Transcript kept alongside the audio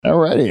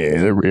Alrighty,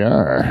 there we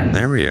are.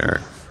 There we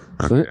are.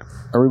 Okay. So,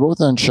 are we both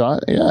on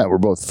shot? Yeah, we're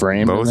both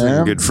framed. Both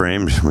in good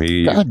frames.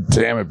 God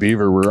damn it,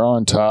 Beaver. We're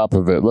on top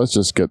of it. Let's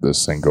just get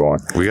this thing going.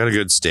 We got a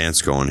good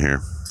stance going here.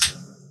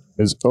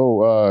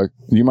 Do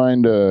you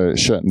mind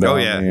shutting down? Oh,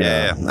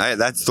 yeah.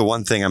 That's the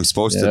one thing I'm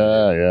supposed to do.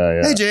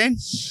 Yeah. Hey, Jane.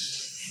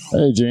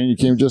 Hey, Jane, you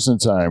came just in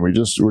time. We're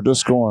just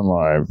going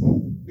live.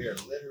 We are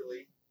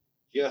literally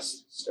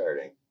just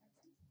starting.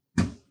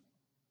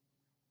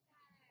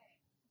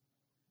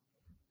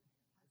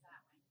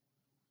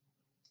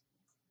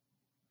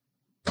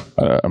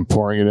 I'm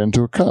pouring it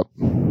into a cup.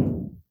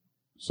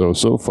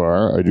 So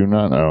far, I do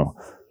not know.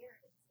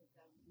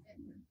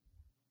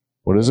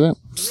 What is it?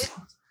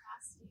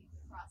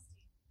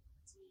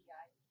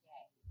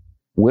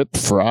 Whipped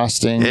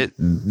frosting.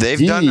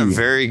 They've done a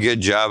very good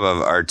job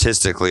of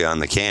artistically on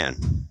the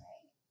can.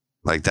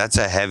 Like, that's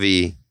a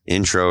heavy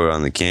intro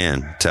on the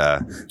can.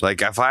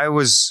 If I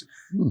was...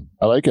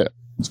 I like it.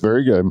 It's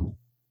very good.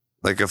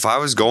 Like, if I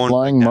was going...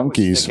 Flying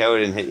monkeys. Would stick out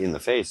and hit you in the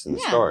face in the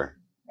store.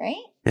 Right?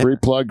 Yeah. Free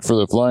plug for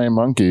the flying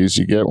monkeys.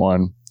 You get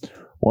one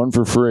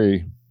for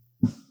free.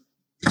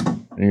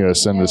 You gotta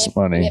send us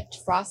money. Whipped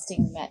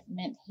frosting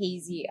mint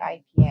hazy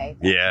IPA.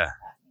 Yeah,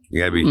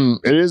 you gotta be.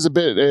 It is a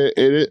bit.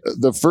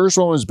 The first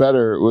one was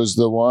better. It was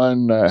the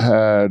one that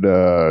had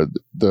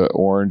the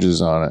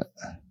oranges on it.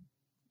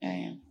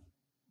 Oh,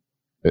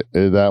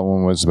 yeah. That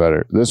one was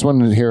better. This one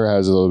here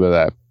has a little bit of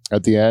that.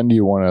 At the end,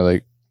 you want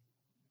to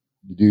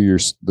do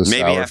the maybe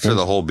sour after thing.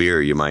 the whole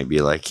beer, you might be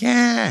like,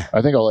 yeah.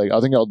 I think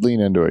I'll lean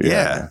into it.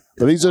 Yeah.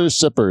 But these are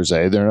sippers,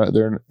 eh?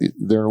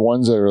 They're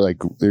ones that are like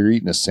they're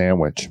eating a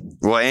sandwich.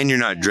 Well, and you're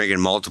not drinking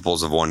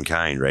multiples of one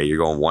kind, right? You're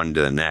going one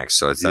to the next,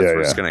 so that's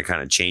what's going to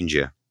kind of change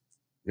you.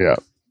 Yeah.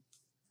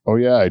 Oh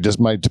yeah.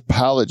 My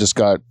palate just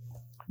got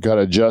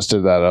adjusted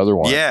to that other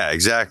one. Yeah,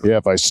 exactly. Yeah.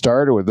 If I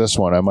started with this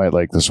one, I might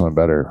like this one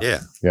better.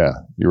 Yeah. Yeah.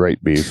 You're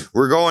right, Beef.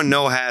 We're going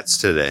no hats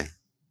today.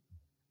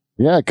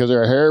 Yeah, because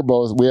our hair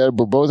we're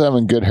both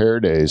having good hair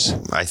days.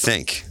 I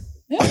think.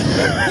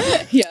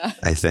 Yeah.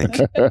 I think.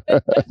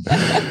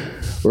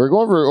 We're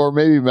going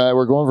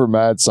for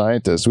mad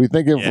scientist. We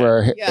think if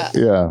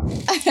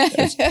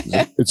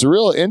it's a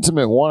real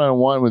intimate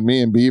one-on-one with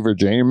me and Beaver,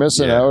 Jane. You're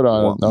missing out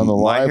on the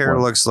live My hair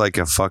one. looks like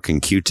a fucking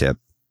Q-tip.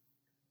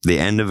 The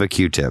end of a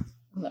Q-tip.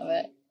 Love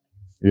it.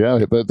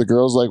 Yeah, but the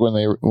girls like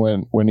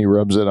when he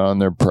rubs it on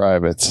their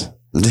privates.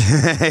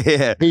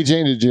 Yeah. Hey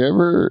Jane, did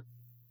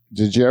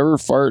you ever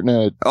fart in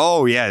a...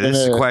 Oh, yeah, this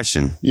is a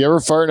question. You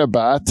ever fart in a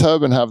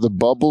bathtub and have the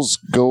bubbles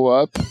go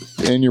up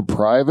in your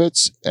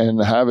privates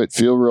and have it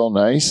feel real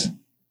nice?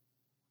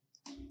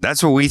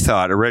 That's what we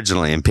thought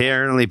originally.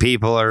 Apparently,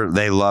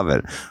 they love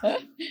it.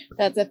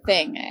 That's a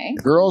thing, eh?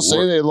 Girls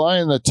say they lie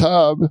in the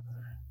tub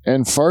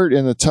and fart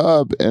in the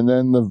tub, and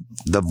then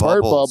the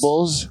fart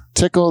bubbles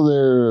tickle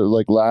their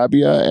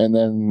labia and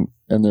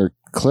their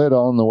clit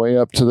on the way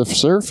up to the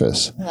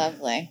surface.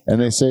 Lovely.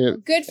 And they say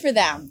good for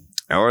them.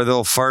 Or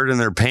they'll fart in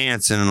their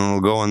pants and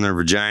it'll go in their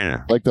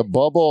vagina. Like the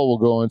bubble will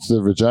go into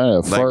the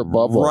vagina. Fart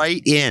bubble.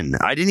 Right in.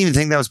 I didn't even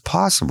think that was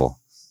possible.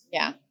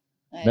 Yeah.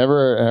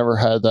 Never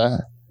had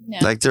that. No.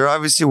 Like they're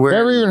obviously wearing...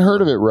 Never even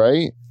heard of it,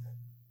 right?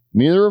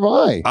 Neither have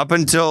I. Up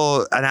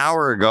until an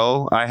hour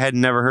ago, I had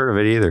never heard of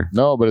it either.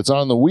 No, but it's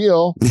on the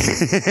wheel.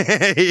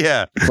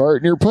 Yeah.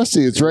 Fart in your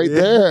pussy. It's right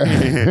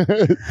there.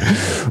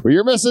 Well,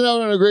 you're missing out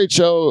on a great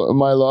show,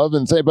 my love.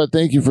 But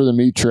thank you for the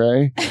meat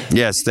tray.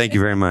 Yes, thank you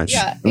very much.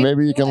 Yeah,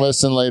 maybe you can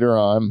listen later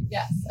on.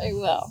 Yes, I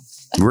will.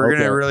 We're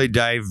going to really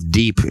dive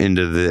deep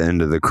into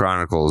the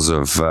chronicles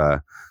of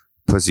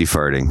pussy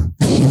farting.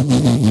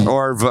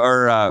 or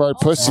fart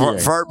pussying.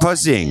 Fart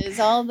pussying. It's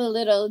all the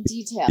little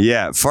details.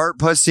 Yeah, fart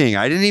pussying.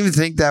 I didn't even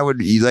think that would...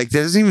 that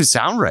doesn't even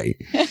sound right.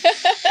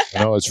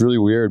 No, it's really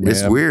weird, man.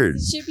 It's weird.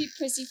 It should be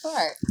pussy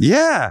fart.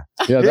 Yeah.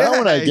 Yeah, that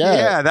one I get.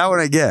 Yeah, that one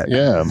I get.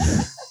 Yeah.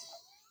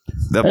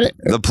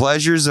 The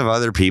pleasures of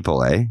other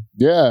people, eh?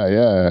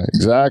 Yeah,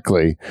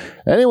 exactly.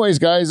 Anyways,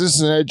 guys, this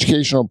is an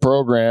educational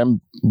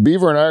program.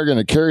 Beaver and I are going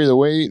to carry the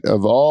weight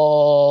of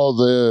all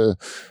the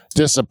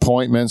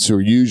disappointments who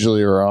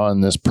usually are on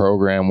this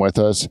program with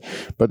us.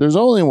 But there's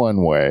only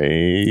one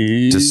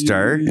way to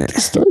start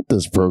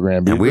this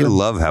program, Beaver. And we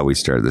love how we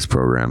start this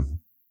program.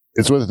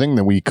 It's with a thing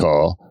that we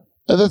call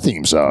the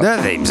theme song. The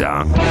theme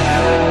song.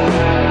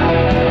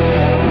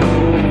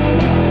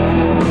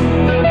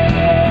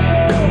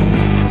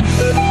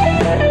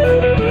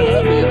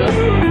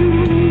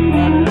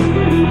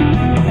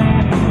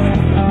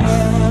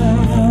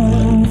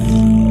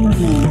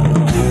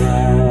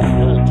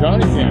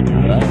 Johnny can't do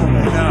that.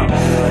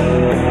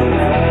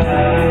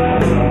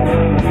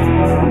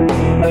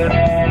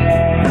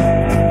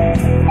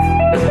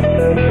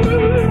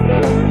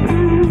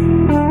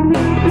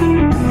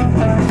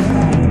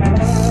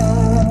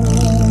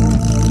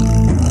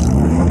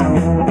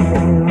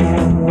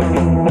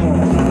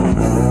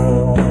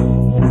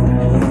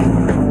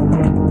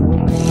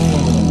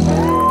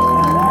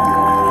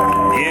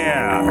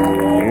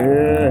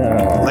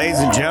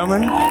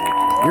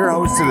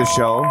 To the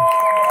show,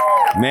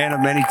 man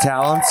of many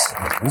talents.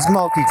 He's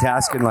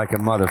multitasking like a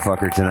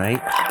motherfucker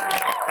tonight.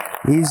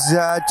 He's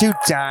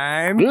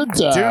two-time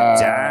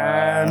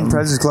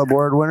President's Club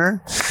Award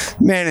winner,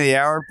 Man of the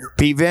Hour,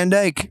 Pete Van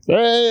Dyke.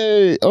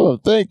 Hey! Oh,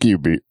 thank you,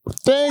 Beaver.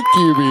 Thank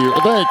you,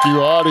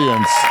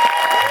 audience.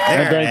 There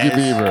And thank you, it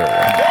is. Beaver.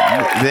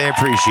 They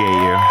appreciate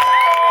you.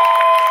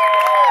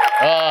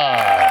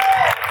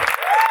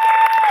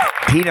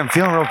 Pete, I'm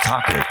feeling real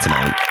talkative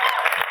tonight.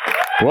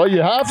 Well,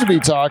 you have to be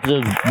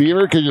talkative,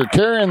 Beaver, because you're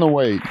carrying the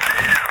weight.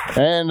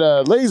 And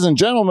ladies and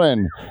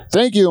gentlemen,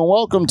 thank you and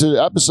welcome to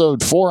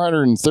episode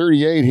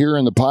 438 here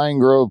in the Pine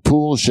Grove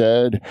Pool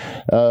Shed.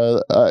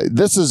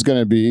 This is going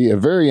to be a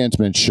very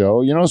intimate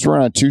show. You notice we're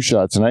on a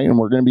two-shot tonight, and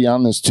we're going to be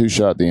on this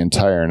two-shot the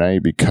entire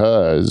night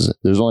because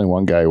there's only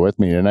one guy with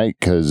me tonight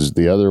because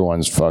the other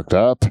one's fucked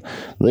up.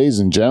 Ladies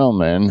and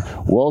gentlemen,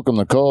 welcome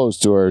the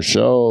co-host to our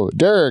show,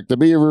 Derek the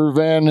Beaver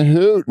Van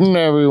Houten,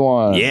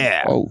 everyone.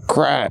 Yeah. Oh,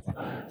 crap.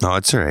 No,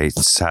 it's all right.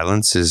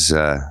 Silence is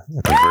a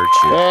virtue.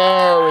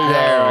 There we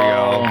There we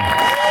go.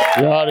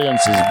 The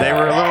audience is back. They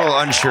were a little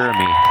unsure of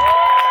me,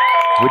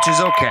 which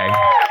is okay.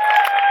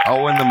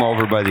 I'll win them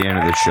over by the end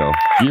of the show.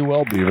 You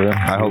will, Beaver.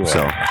 I hope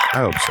so.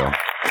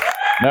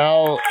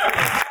 Now,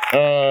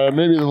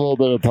 maybe a little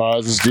bit of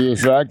pause is due to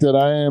the fact that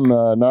I am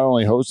not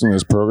only hosting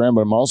this program,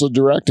 but I'm also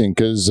directing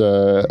because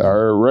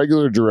our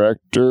regular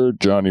director,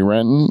 Johnny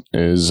Renton,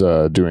 is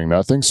doing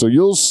nothing. So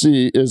you'll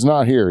see, is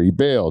not here. He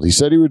bailed. He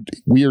said he would.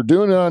 We are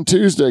doing it on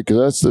Tuesday because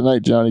that's the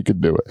night Johnny could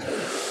do it.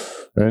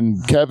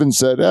 And Kevin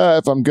said,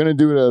 if I'm going to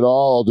do it at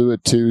all, I'll do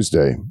it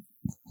Tuesday.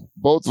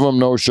 Both of them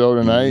no show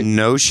tonight.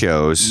 No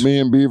shows. Me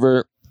and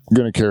Beaver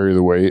going to carry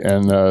the weight,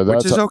 and that's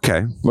Which is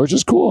okay. Which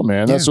is cool,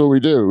 man. That's what we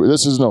do.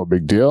 This is no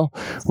big deal.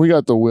 We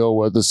got the Will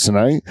with us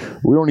tonight.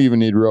 We don't even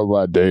need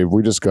Robot Dave.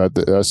 We just got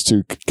us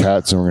two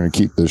cats, and we're going to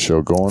keep this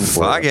show going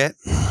for Fuck it.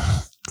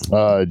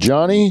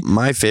 Johnny,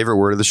 My favorite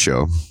word of the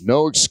show.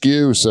 no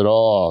excuse at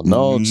all.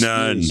 No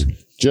None. excuse.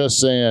 Just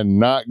saying,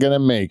 not going to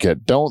make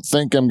it. Don't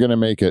think I'm going to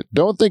make it.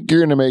 Don't think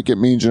you're going to make it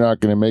means you're not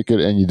going to make it,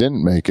 and you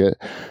didn't make it.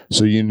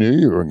 So you knew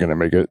you weren't going to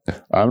make it.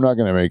 I'm not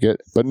going to make it.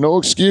 But no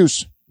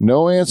excuse.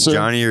 No answer.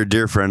 Johnny, you're a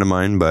dear friend of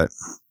mine, but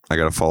I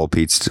got to follow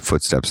Pete's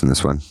footsteps in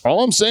this one.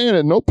 All I'm saying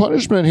is no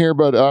punishment here,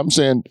 but I'm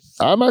saying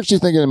I'm actually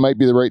thinking it might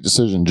be the right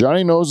decision.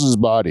 Johnny knows his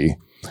body.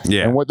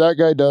 Yeah. And what that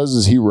guy does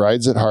is he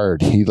rides it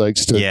hard. He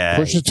likes to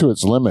push it to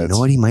its limits. You know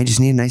what? He might just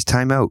need a nice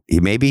timeout.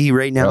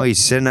 Right now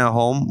he's sitting at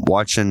home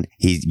watching.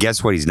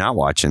 Guess what? He's not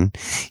watching.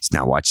 He's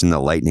not watching the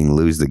Lightning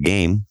lose the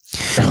game.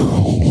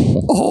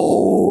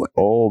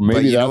 Oh, maybe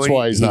But you know that's what?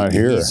 why he's not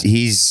here.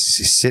 He's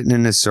sitting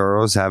in his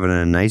sorrows, having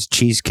a nice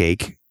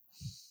cheesecake.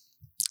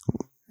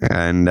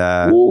 And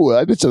Ooh,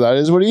 I bet you that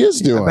is what he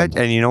is doing.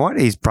 and you know what?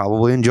 He's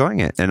probably enjoying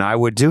it, and I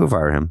would too if I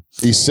were him.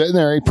 He's sitting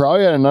there. He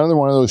probably had another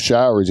one of those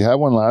showers. He had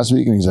one last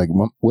week, and he's like,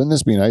 wouldn't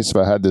this be nice if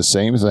I had the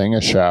same thing,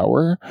 a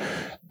shower,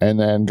 and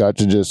then got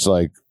to just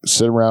like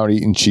sit around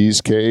eating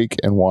cheesecake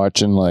and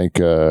watching like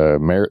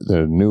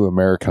the new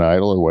American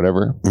Idol or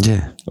whatever.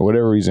 Yeah.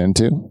 Whatever he's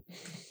into.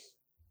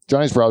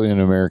 Johnny's probably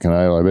into American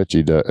Idol. I bet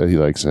you he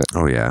likes it.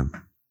 Oh yeah.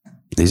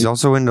 He's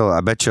also into,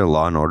 I bet you,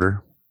 Law and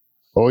Order.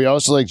 Oh, he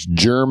also likes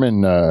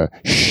German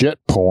shit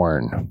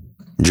porn.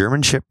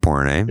 German shit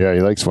porn, eh? Yeah, he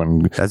likes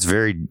when. That's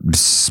very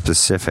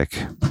specific.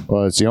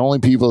 Well, it's the only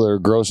people that are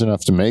gross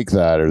enough to make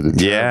that are the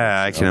Germans,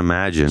 Yeah, I can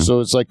imagine.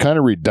 So it's like kind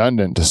of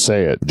redundant to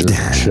say it,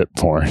 German shit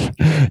porn.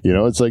 You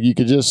know, it's like you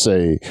could just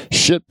say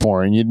shit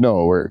porn, you'd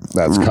know where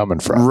that's coming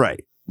from.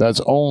 Right.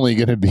 That's only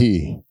going to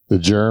be the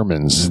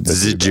Germans.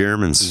 The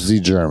Germans. The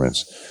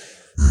Germans.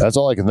 That's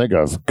all I can think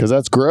of because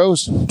that's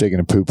gross, taking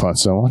a poop on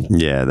someone.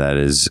 Yeah, that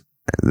is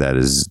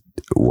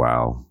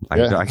wow.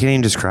 Yeah. I can't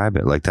even describe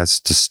it. Like, that's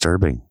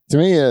disturbing. To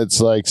me,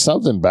 it's like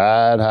something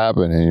bad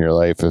happened in your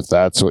life if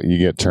that's what you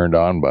get turned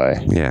on by.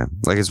 Yeah.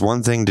 Like, it's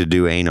one thing to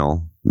do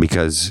anal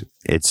because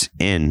it's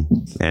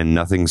in and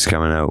nothing's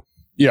coming out.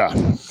 Yeah.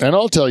 And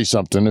I'll tell you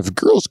something. If a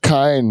girl's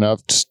kind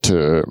enough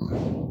to...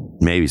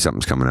 Maybe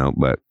something's coming out,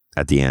 but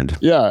at the end.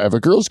 Yeah. If a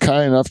girl's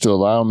kind enough to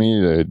allow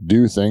me to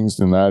do things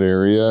in that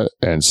area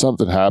and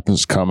something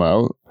happens to come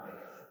out,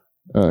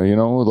 you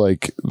know,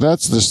 like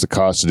that's just the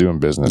cost of doing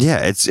business. Yeah,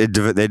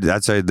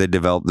 that's how they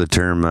developed the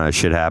term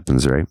 "shit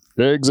happens," right?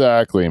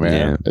 Exactly,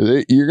 man.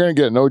 You're gonna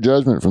get no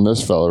judgment from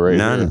this fella right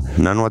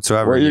None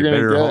whatsoever. What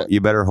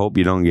You better hope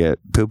you don't get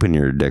poop in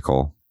your dick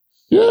hole.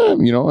 Yeah,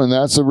 you know, and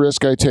that's a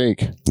risk I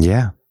take.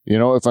 Yeah, you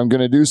know, if I'm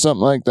gonna do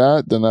something like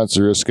that, then that's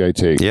a risk I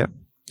take. Yeah.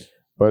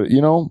 But,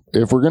 you know,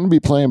 if we're going to be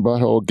playing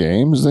butthole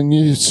games, then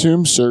you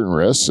assume certain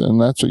risks,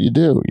 and that's what you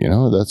do. You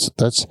know, that's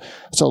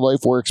how life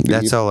works.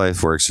 That's how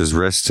life works. There's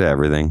risks to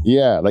everything.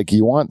 Yeah, like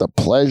you want the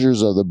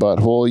pleasures of the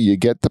butthole, you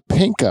get the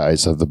pink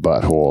eyes of the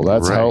butthole.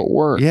 That's how it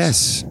works.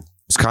 Yes.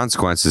 There's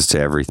consequences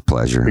to every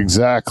pleasure.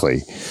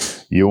 Exactly.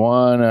 You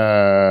want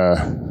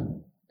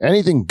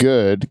anything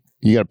good,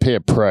 you got to pay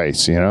a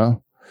price, you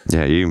know?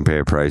 Yeah, you can pay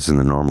a price in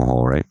the normal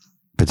hole, right?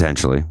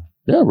 Potentially.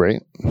 Yeah,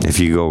 right. If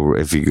you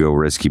go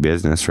risky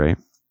business, right?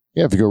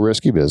 Yeah, if you go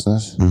risky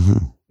business.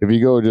 Mm-hmm. If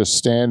you go just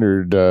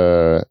standard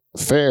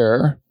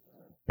fare,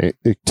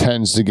 it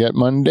tends to get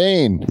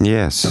mundane.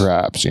 Yes.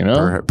 Perhaps, you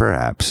know?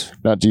 Perhaps.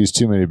 Not to use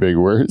too many big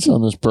words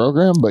on this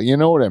program, but you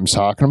know what I'm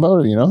talking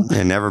about, you know?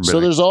 Yeah, never been. So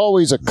there's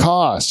always a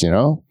cost, you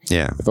know?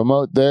 Yeah. If I'm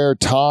out there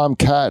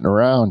tomcatting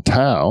around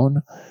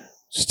town,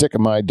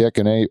 sticking my dick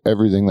in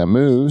everything that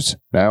moves,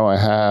 now I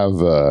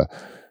have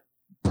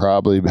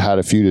probably had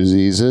a few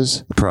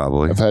diseases.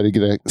 Probably. I've had to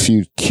get a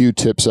few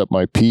Q-tips up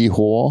my pee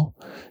hole,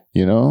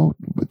 you know,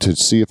 to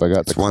see if I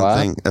got the one clap.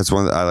 thing. That's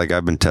one.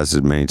 I've been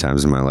tested many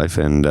times in my life,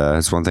 and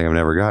it's one thing I've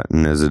never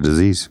gotten is a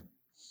disease.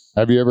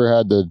 Have you ever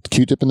had the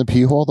Q-tip in the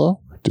pee hole though,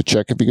 to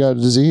check if you got a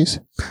disease?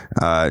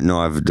 No,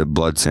 I've the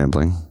blood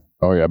sampling.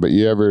 Oh yeah, but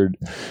you ever?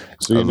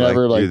 So you I've,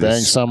 never do banged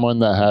this, someone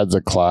that had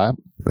the clap?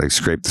 like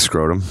scrape the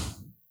scrotum,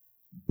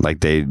 like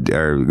they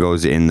or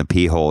goes in the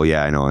pee hole.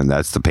 Yeah, I know, and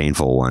that's the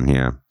painful one.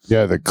 Yeah,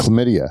 Yeah, the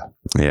chlamydia.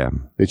 yeah,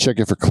 They check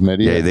it for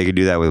chlamydia. yeah. They could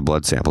do that with a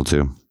blood sample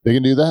too. They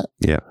can do that.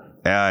 Yeah,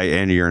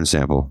 and a urine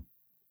sample.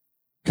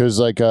 Because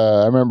like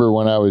I remember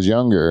when I was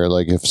younger,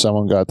 like if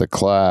someone got the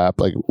clap,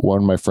 like one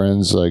of my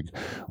friends like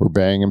were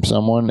banging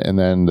someone, and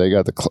then they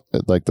got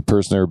the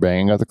person they were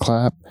banging got the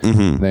clap, Mm-hmm.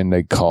 and then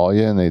they'd call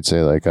you and they'd say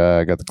like,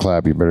 I got the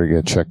clap, you better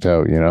get checked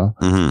out, you know.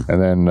 Mm-hmm.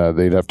 And then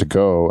they'd have to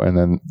go, and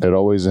then it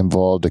always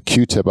involved a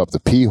Q-tip up the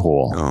pee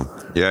hole.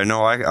 Oh, yeah.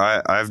 No,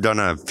 I've done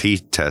a pee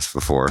test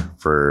before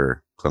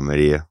for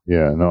chlamydia,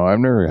 Yeah, no, I've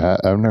never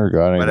got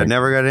anything. but I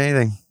never got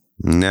anything.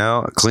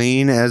 No,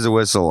 clean as a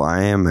whistle.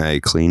 I am a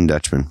clean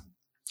Dutchman.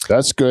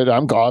 That's good.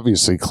 I'm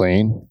obviously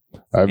clean.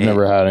 I've Yeah.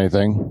 never had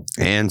anything.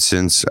 And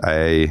since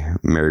I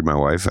married my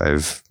wife,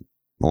 I've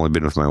only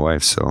been with my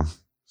wife, so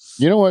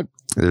You know what?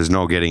 there's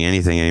no getting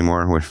anything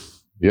anymore.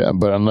 Yeah,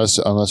 but unless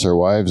our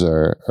wives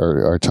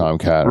are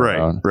tomcat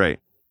around, Right.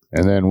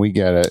 and then we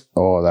get it.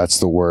 Oh, that's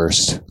the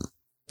worst.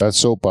 That's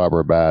soap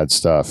opera bad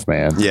stuff,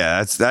 man.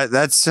 Yeah,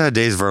 that's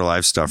Days of Our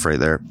Life stuff right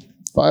there.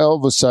 If I all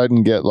of a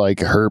sudden get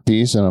like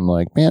herpes and I'm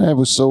like, man, I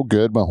was so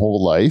good my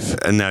whole life,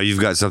 And now you've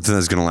got something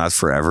that's going to last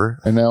forever.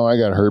 and now I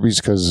got herpes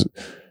because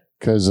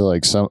my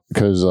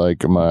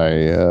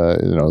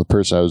the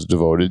person I was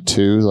devoted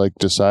to like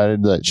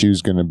decided that she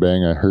was going to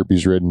bang a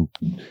herpes ridden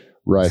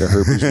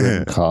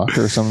cock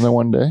or something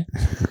one day.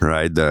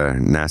 Ride the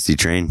nasty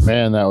train.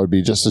 Man, that would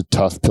be just a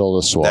tough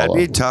pill to swallow. That'd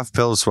be a tough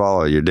pill to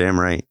swallow. You're damn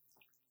right.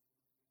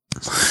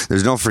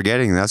 There's no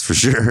forgetting, that's for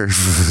sure.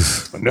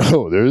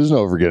 No, there is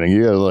no forgetting.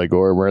 You gotta like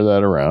or wear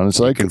that around. It's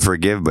You like, can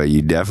forgive, but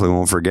you definitely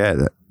won't forget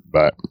it.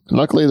 but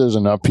luckily there's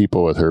enough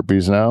people with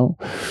herpes now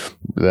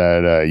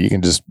that you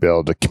can just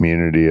build a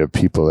community of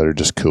people that are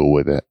just cool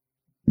with it.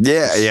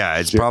 Yeah.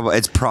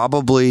 It's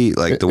probably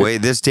like the way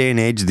this day and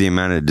age, the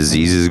amount of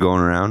diseases going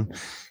around.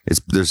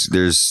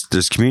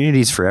 There's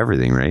communities for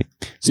everything, right?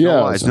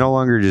 It's no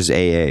longer just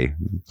AA.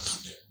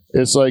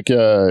 It's like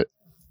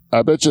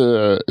I bet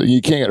you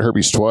can't get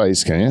herpes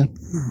twice, can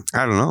you?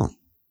 I don't know.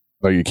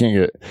 Like you can't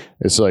get.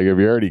 It's like if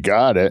you already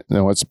got it,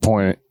 then what's the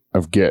point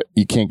of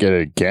you can't get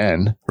it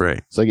again? Right.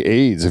 It's like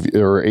AIDS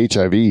or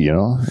HIV. You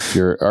know, if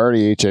you're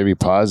already HIV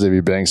positive,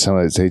 you bang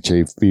someone that's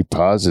HIV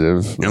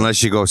positive.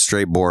 Unless you go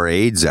straight bore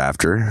AIDS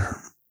after.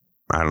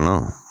 I don't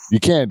know. You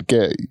can't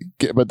get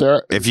but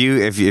there. If you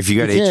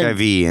got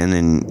HIV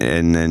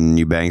and then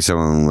you bang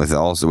someone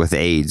with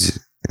AIDS.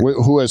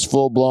 Who has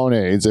full blown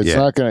AIDS? It's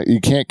not gonna.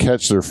 You can't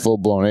catch their full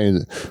blown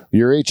AIDS.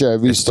 Your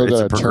HIV still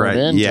got to turn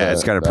into. Yeah,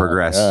 it's got to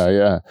progress.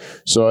 Yeah.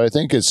 So I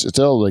think it's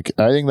still like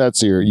I think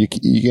that's you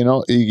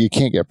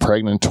can't get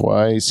pregnant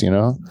twice. You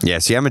know. Yeah.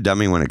 See, I'm a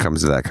dummy when it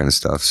comes to that kind of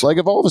stuff. So. Like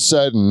if all of a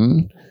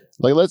sudden,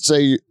 like let's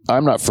say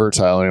I'm not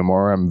fertile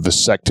anymore, I'm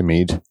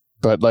vasectomied.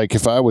 But like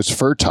if I was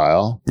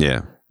fertile,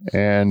 Yeah.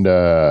 and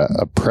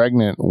a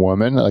pregnant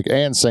woman, like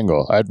and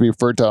single, I'd be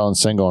fertile and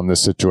single in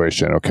this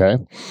situation. Okay.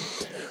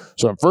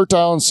 So I'm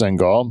fertile and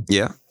single.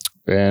 Yeah.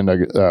 And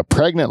a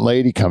pregnant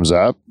lady comes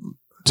up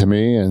to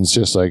me and it's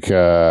just like,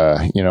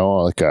 I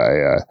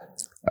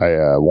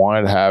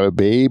wanted to have a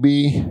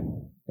baby,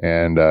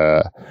 and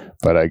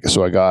but I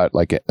got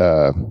like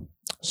a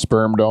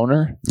sperm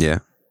donor. Yeah.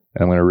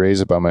 And I'm going to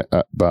raise it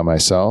by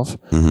myself.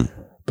 Mm-hmm.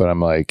 But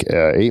I'm like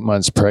 8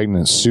 months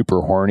pregnant,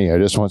 super horny. I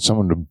just want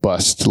someone to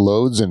bust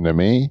loads into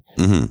me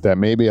Mm-hmm. that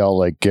maybe I'll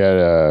like get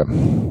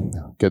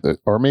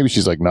or maybe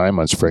she's like 9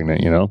 months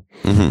pregnant, you know?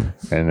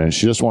 Mm-hmm. And then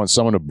she just wants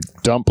someone to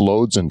dump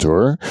loads into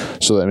her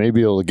so that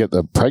maybe it'll get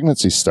the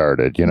pregnancy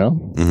started, you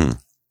know? Mm-hmm.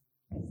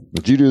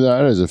 Would you do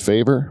that as a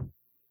favor?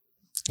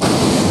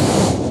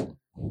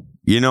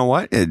 You know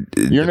what?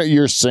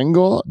 You're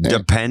single?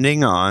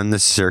 Depending on the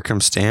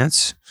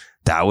circumstance,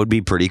 that would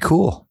be pretty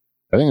cool.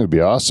 I think it would be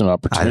an awesome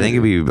opportunity. I think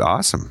it'd be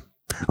awesome.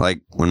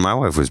 Like when my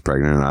wife was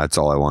pregnant, that's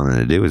all I wanted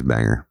to do was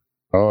bang her.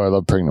 Oh, I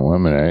love pregnant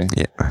women, eh?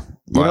 Yeah.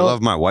 Well, I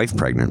love my wife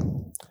pregnant.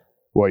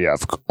 Well, yeah,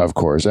 of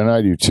course, and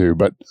I do too.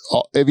 But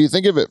if you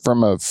think of it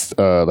from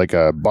like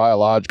a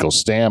biological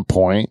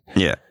standpoint,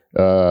 Yeah.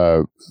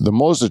 the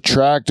most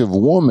attractive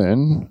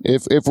woman,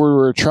 if we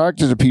were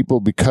attracted to people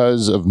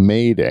because of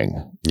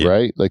mating, Yeah.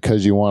 right? Like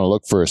because you want to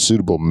look for a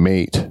suitable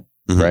mate,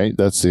 Mhm. right?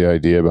 That's the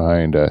idea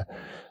behind it.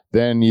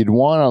 Then you'd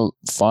want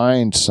to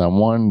find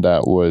someone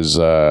that was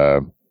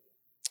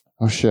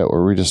Oh shit! What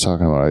were we just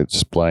talking about? I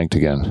just blanked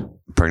again.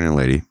 Pregnant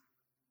lady.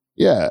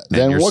 Yeah.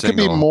 Then what could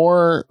be single.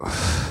 more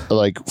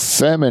like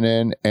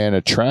feminine and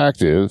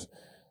attractive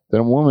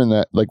than a woman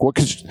that like what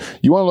could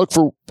you want to look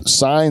for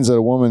signs that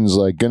a woman's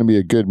like going to be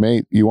a good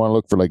mate? You want to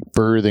look for like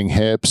birthing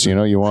hips, you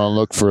know, you want to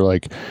look for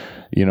like,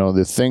 you know,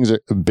 the things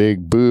that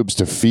big boobs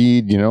to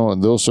feed, you know,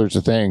 and those sorts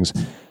of things.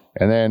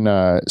 And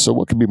then, so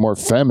what could be more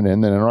feminine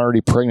than an already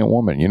pregnant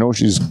woman? You know,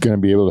 she's going to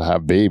be able to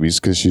have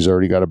babies because she's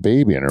already got a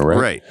baby in her, right?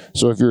 Right.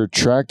 So if you're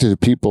attracted to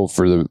people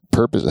for the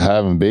purpose of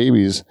having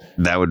babies,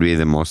 That would be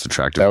the most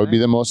attractive. that would be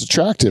the most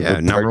attractive Yeah,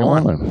 of number pregnant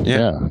one. women.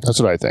 Yeah. That's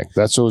what I think.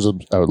 That's what was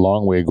a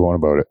long way of going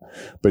about it.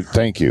 But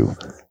thank you.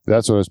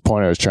 That's what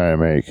point I was trying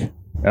to make.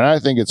 And I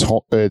think it's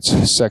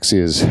sexy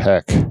as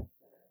heck.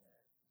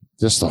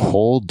 Just the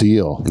whole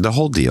deal. The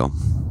whole deal.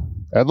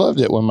 I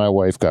loved it when my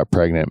wife got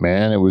pregnant,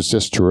 man. It was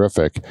just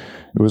terrific.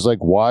 It was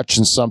like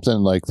watching something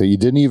like that you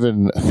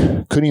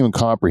couldn't even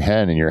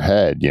comprehend in your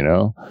head, you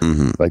know?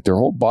 Mm-hmm. Like their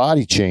whole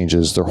body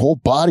changes. And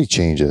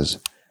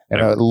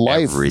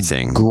life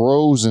Everything.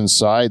 grows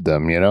inside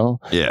them, you know?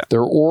 Yeah.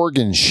 Their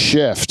organs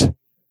shift,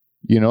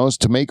 you know,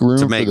 to make room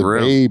To for make the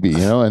room. baby, you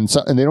know? And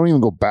they don't even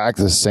go back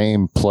to the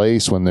same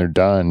place when they're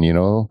done, you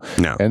know?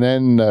 No. And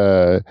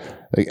then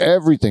like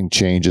everything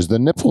changes. The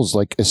nipples,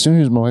 like as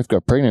soon as my wife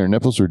got pregnant, her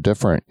nipples were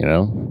different, you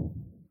know?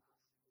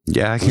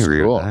 Yeah, I can was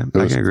agree cool. with that. It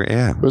I was- can agree.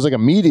 Yeah. It was like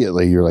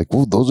immediately you're like,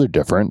 well, those are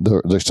different.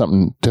 There's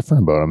something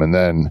different about them. And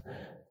then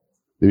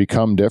they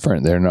become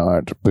different. They're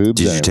not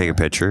boobs. Did you anymore. take a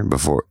picture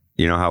before?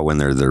 You know how when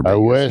they're I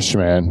wish,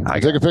 man.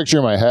 I took a picture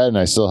in my head and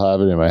I still have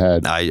it in my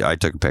head. I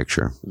took a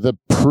picture.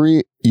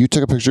 You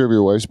took a picture of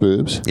your wife's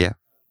boobs? I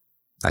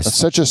That's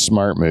such a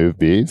smart move,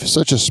 Beef.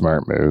 Such a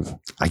smart move.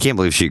 I can't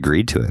believe she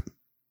agreed to it.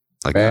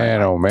 Like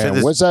Man, oh to man.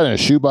 this- What's that in a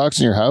shoebox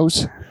in your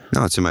house?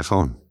 No, it's in my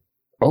phone.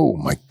 Oh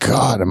my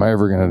God. Am I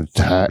ever going to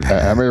try to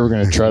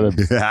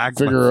Hack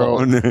figure my out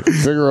phone.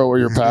 figure out what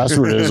your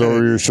password is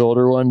over your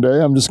shoulder one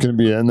day? I'm just going to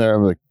be in there.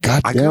 I'm like,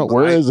 God damn it,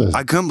 where is this?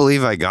 I couldn't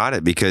believe I got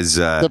it because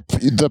The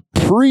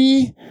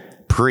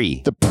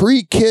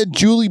pre-kid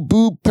Julie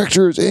boob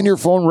picture is in your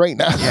phone right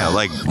now. yeah,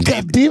 like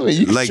God damn it,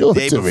 you like show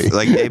day it to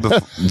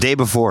me. day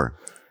before.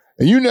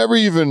 And you never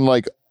even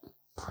like,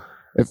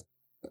 if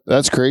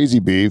that's crazy,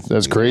 Beef.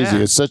 That's crazy.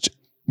 Yeah. It's such,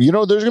 you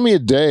know, there's going to be a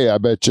day, I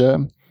bet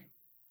you,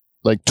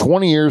 like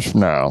 20 years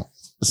from now.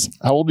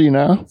 How old are you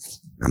now?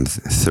 I'm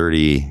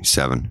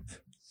 37.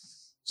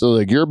 So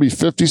like you'll be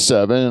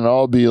 57 and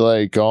I'll be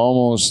like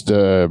almost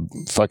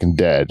fucking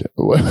dead.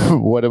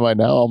 What am I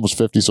now? Almost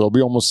 50. So I'll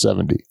be almost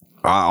 70.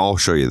 I'll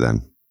show you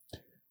then.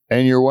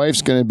 And your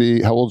wife's going to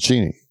be, how old is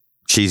she?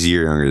 She's a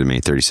year younger than me,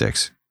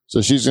 36.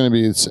 So she's going to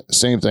be the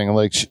same thing.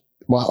 Like,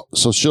 wow.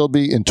 So she'll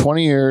be in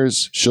 20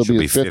 years, she'll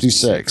be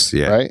 56.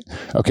 yeah. Right?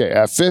 Okay.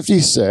 At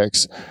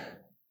 56,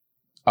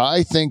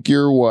 I think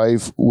your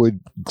wife would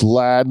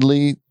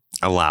gladly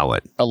Allow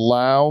it.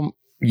 allow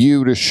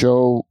you to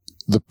show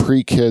the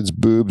pre-kids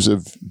boobs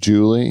of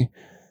Julie.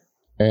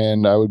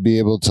 And I would be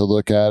able to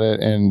look at it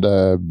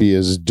and be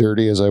as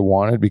dirty as I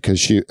wanted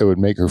because it would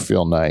make her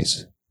feel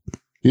nice.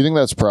 Do you think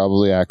that's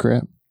probably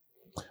accurate?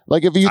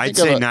 Like if you I'd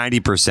think say of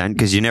 90%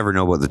 because you never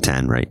know about the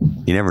 10, right?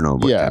 You never know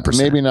about 10%.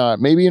 maybe not.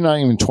 Maybe not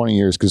even 20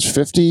 years because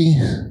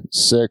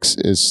 56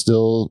 is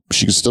still,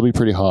 she could still be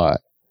pretty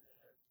hot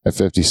at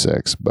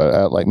 56, but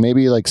at like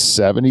maybe like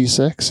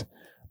 76.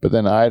 But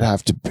then I'd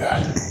have to.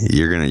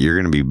 You're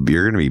gonna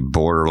be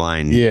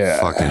borderline. Yeah.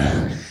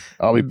 Fucking.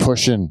 I'll be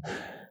pushing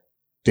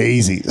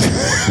daisies.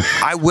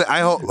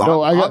 I hope.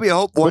 No, I'll be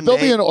hope one but there'll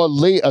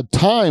day. be a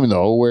time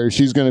though where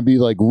she's going to be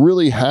like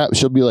really happy.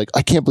 She'll be like,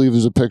 I can't believe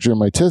there's a picture of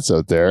my tits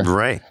out there.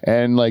 Right.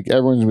 And like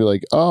everyone's gonna be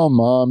like, oh,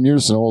 Mom, you're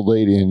just an old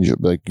lady. And she'll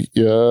be like,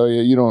 yeah,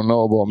 you don't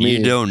know about me.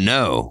 You don't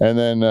know. And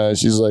then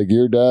she's like,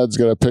 your dad's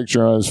got a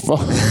picture on his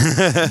phone.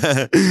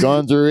 He's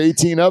gone through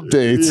 18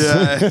 updates.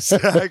 Yeah,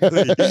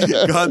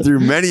 exactly. Gone through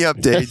many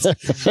updates.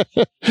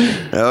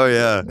 Oh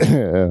yeah.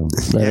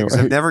 Anyway. 'Cause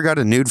I've never got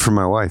a nude from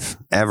my wife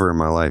ever in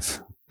my life,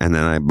 and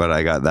then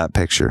I got that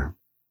picture.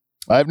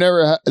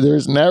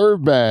 There's never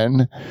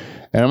been,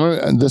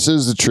 and this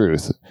is the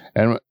truth,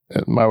 and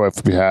my wife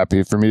would be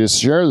happy for me to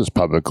share this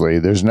publicly.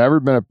 There's never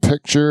been a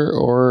picture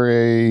or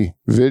a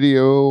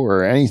video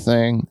or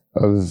anything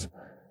of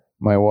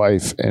my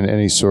wife in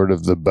any sort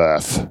of the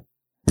buff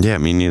Yeah,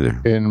 me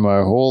neither. in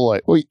my whole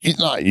life. Well,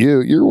 not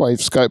you. Your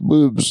wife's got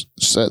boobs.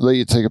 Let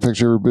you take a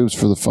picture of her boobs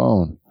for the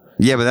phone.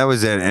 Yeah, but that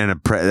was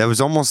that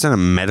was almost in a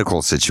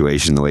medical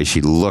situation the way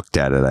she looked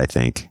at it. I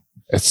think.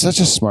 It's such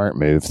a smart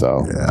move,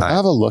 though. Yeah.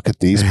 Have a look at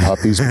these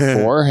puppies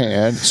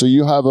beforehand, so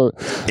you have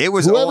It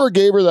was whoever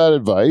gave her that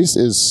advice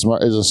is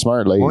a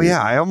smart lady. Well,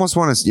 yeah, I almost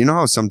want to. You know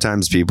how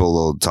sometimes people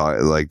will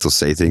talk, like they'll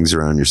say things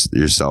around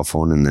your cell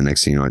phone, and the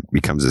next thing you know, it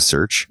becomes a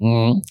search.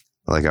 Mm-hmm.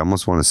 Like I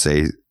almost want to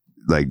say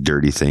like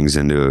dirty things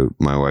into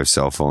my wife's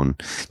cell phone,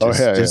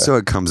 just so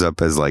it comes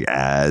up as like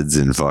ads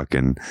and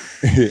fucking.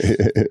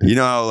 You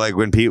know how like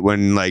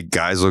when like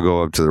guys will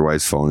go up to their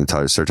wife's phone and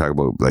start talking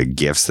about like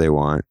gifts they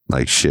want,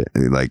 like shit,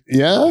 like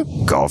Yeah,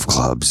 golf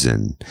clubs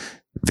and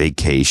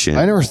vacation.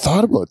 I never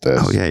thought about this.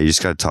 Oh yeah, you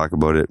just got to talk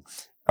about it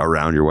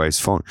around your wife's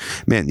phone.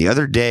 Man, the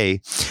other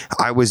day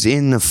I was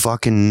in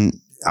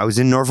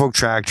Norfolk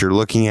Tractor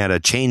looking at a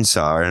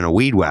chainsaw and a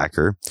weed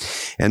whacker.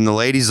 And the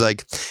lady's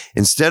like,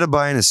 instead of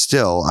buying a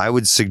still, I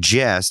would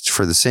suggest,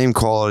 for the same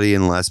quality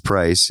and less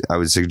price, I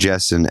would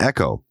suggest an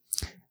Echo.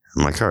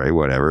 I'm like, all right,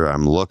 whatever.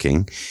 I'm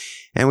looking.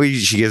 And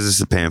she gives us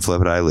the pamphlet,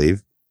 but I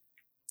leave.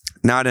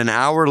 Not an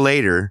hour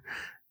later,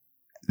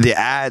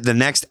 the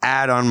next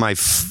ad on my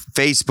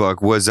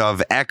Facebook was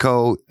of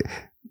Echo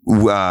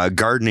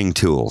gardening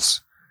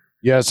tools.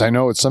 Yes, I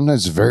know. It's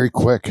sometimes very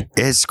quick.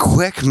 It's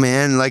quick,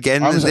 man. Like,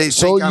 and they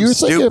so think I'm you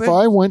stupid? think if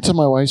I went to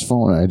my wife's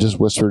phone, I just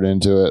whispered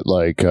into it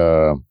like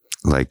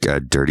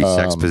dirty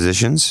sex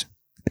positions,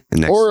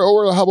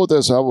 or how about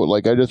this?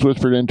 I just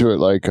whispered into it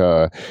like,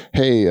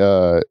 hey,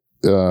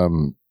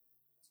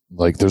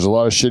 like there's a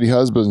lot of shitty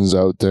husbands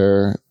out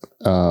there.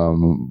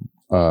 So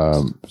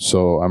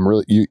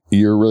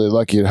you're really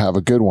lucky to have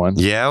a good one.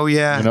 Yeah, oh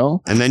yeah. You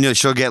know, and then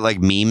she'll get like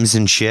memes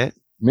and shit.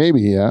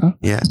 Maybe, yeah.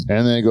 Yeah.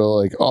 And they go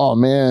like, oh,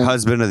 man.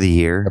 Husband of the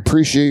year.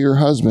 Appreciate your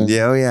husband.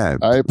 Yeah, oh, yeah.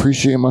 I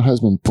appreciate my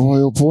husband. Boy,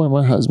 oh, boy,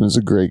 my husband's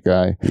a great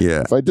guy.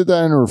 Yeah. If I did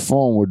that in her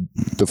phone, would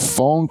the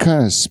phone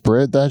kind of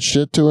spread that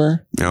shit to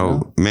her?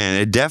 Oh, man,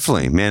 it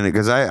definitely, man,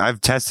 because I've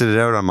tested it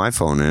out on my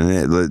phone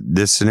and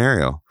this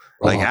scenario.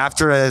 Like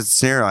after that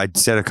scenario, I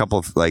said a couple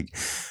of I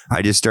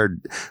just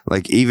started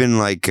even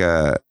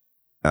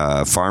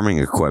farming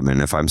equipment.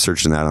 If I'm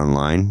searching that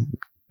online,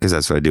 because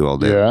that's what I do all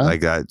day. Yeah.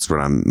 Like that's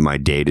what my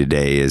day to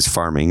day is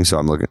farming. So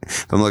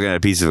if I'm looking at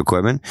a piece of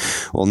equipment.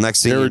 Well,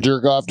 next thing you ever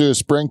jerk off to a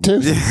spring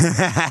tooth?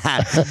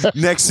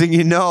 Next thing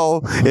you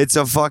know, it's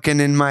a fucking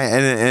in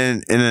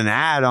an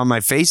ad on my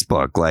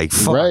Facebook. Like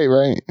fuck.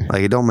 Right.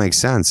 Like it don't make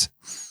sense.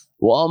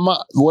 Well,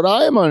 what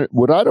I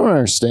don't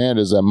understand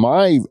is that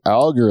my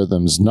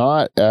algorithm's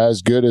not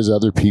as good as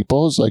other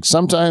people's. Like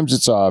sometimes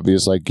it's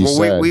obvious, like you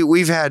said.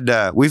 We've had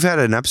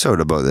an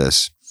episode about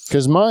this.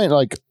 Because mine,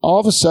 like all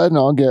of a sudden,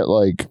 I'll get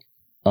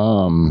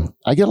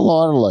I get a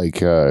lot of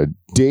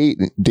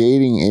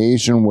dating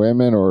Asian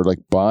women or like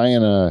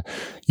buying a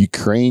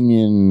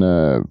Ukrainian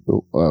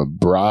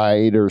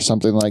bride or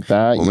something like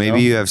that. Well,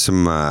 maybe you have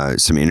some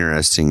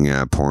interesting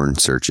porn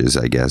searches,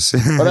 I guess.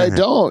 But I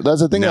don't.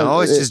 That's the thing. No,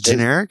 it's just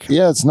generic.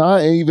 Yeah, it's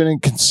not even in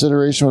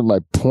consideration with my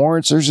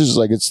porn searches.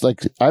 They're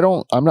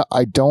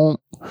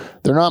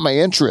not my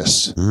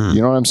interests.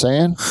 You know what I'm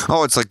saying?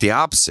 Oh, it's like the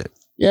opposite.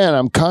 Yeah, and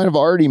I'm kind of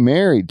already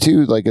married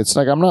too. Like it's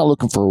like I'm not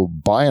looking for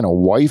buying a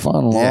wife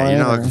online. Yeah, you're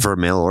not looking for a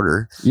mail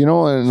order. You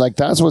know, and like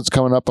that's what's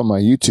coming up on my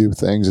YouTube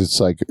things. It's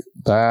like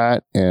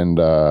that and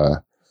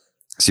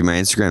see, my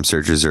Instagram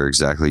searches are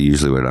exactly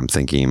usually what I'm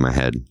thinking in my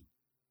head.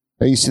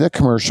 Hey, you see that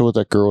commercial with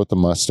that girl with the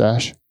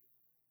mustache?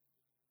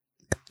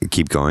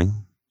 Keep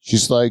going.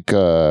 She's like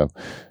a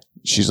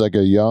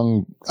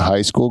young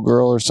high school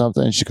girl or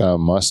something. She got a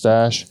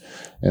mustache,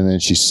 and then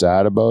she's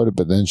sad about it.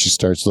 But then she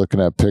starts looking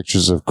at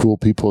pictures of cool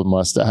people with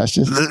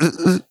mustaches,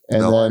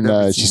 and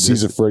then she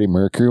sees a Freddie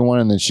Mercury one,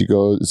 and then she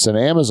goes. It's an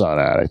Amazon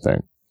ad, I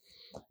think.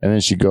 And then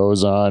she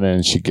goes on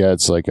and she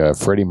gets like a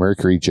Freddie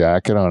Mercury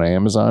jacket on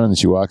Amazon, and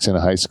she walks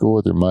into high school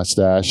with her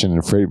mustache and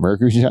a Freddie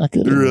Mercury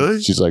jacket.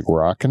 Really? She's like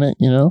rocking it,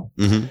 you know.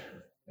 Mm-hmm.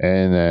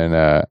 And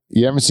then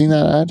you haven't seen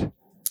that ad?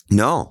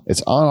 No.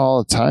 It's on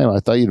all the time. I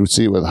thought you'd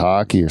see it with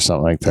hockey or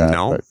something like that.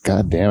 No. But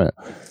God damn it.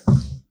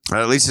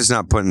 At least it's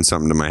not putting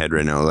something to my head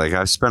right now. Like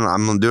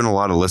I'm doing a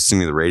lot of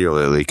listening to the radio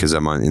lately because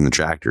I'm in the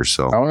tractor.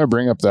 So I want to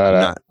bring up that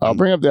app. I'll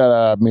bring up that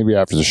app maybe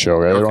after the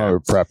show. I don't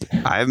want to prep.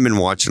 I haven't been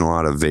watching a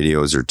lot of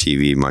videos or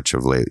TV much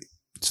of late.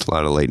 It's a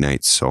lot of late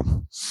nights. So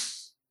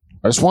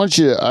I just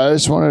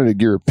wanted to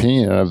get your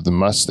opinion of the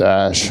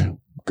mustache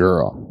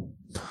girl.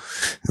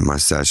 The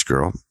mustache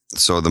girl.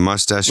 So the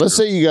mustache. Let's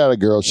say you got a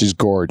girl. She's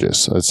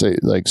gorgeous. Let's say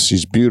like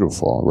she's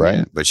beautiful, right?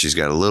 Yeah, but she's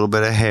got a little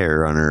bit of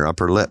hair on her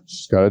upper lip.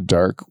 She's got a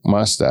dark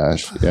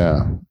mustache.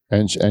 Yeah.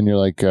 And you're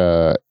like,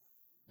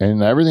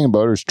 and everything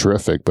about her is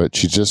terrific, but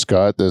she's just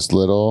got this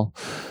little,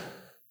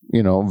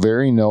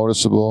 very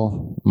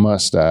noticeable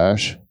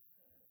mustache.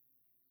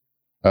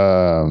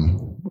 But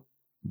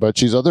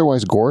she's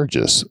otherwise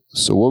gorgeous.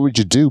 So what would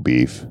you do,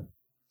 Beef?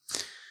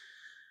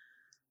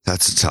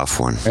 That's a tough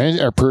one.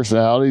 And our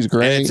personality's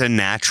great. And it's a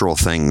natural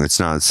thing. It's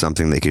not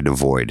something they could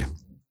avoid.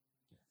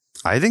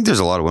 I think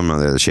there's a lot of women out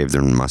there that shave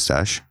their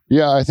mustache.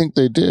 Yeah, I think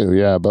they do.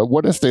 Yeah, but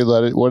what if they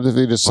what if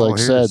they just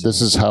said, this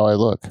is how I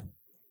look?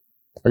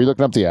 Are you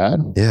looking up the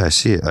ad? Yeah, I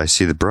see it. I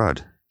see the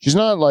broad. She's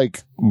not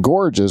like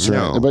gorgeous or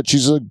anything, but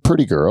she's a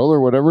pretty girl or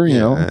whatever, you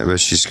know.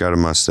 But she's got a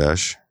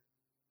mustache.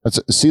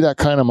 See that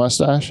kind of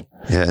mustache?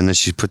 Yeah, and then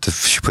she put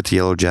the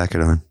yellow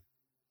jacket on.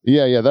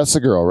 Yeah, that's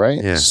the girl,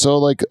 right? Yeah. So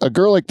like a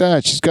girl like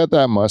that, she's got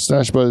that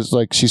mustache, but it's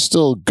like she's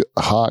still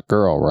a hot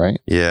girl, right?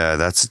 Yeah,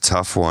 that's a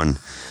tough one.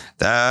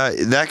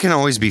 That can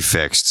always be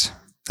fixed.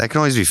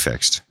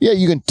 Yeah,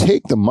 you can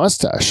take the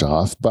mustache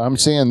off, but I'm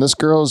saying this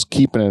girl's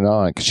keeping it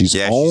on because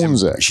she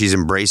owns it. She's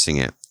embracing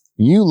it.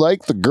 You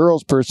like the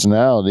girl's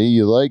personality,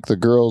 you like the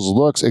girl's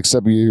looks,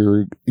 except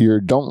you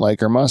don't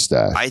like her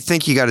mustache. I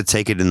think you got to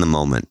take it in the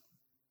moment.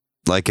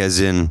 Like as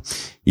in,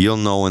 you'll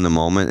know in the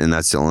moment, and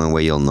that's the only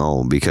way you'll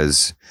know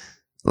because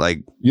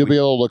Like you'll be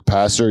able to look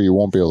past it, or you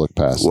won't be able to look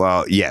past it.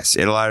 Well, yes,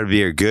 it'll either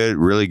be a good,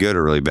 really good,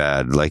 or really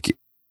bad. Like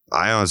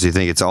I honestly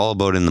think it's all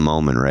about in the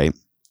moment, right?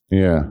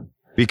 Yeah.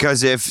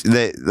 Because if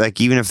they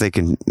even if they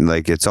can,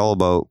 it's all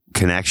about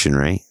connection,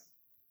 right?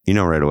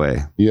 Right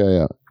away.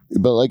 Yeah.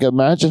 But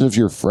imagine if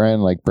your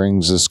friend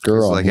brings this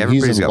girl, and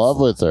he's in love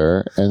with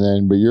her,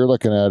 but you're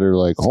looking at her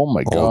like, oh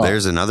my god.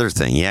 There's another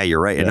thing. Yeah,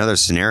 you're right. Yeah. Another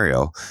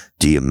scenario.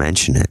 Do you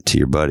mention it to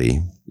your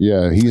buddy?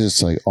 Yeah, he's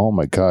just like, oh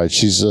my god,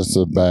 she's just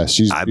the best.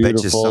 She's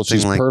beautiful.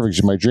 She's perfect.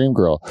 She's my dream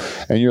girl.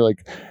 And you're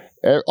like,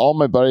 all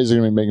my buddies are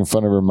gonna be making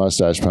fun of her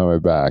mustache behind my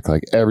back,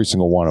 every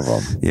single one of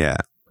them. Yeah.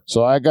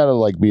 So I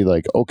gotta be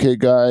like, okay,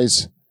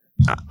 guys,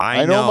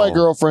 I know my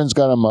girlfriend's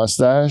got a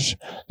mustache,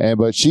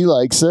 but she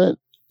likes it.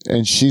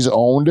 And she's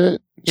owned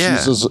it. Yeah.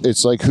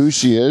 It's like who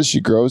she is.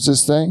 She grows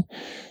this thing.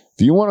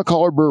 If you want to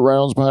call her Burt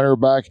Reynolds behind her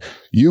back,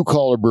 you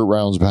call her Burt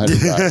Reynolds behind her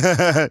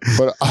back.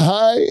 But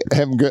I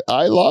am good.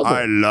 I love her.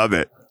 I love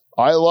it.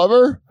 I love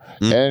her.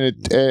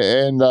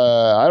 And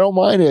I don't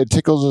mind it. It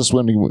tickles us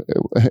when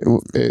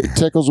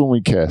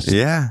we kiss.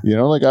 Yeah.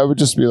 I would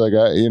just be like,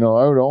 I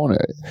would own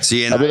it.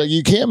 See, I'd be like,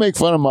 you can't make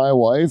fun of my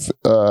wife.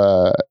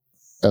 I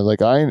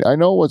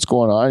know what's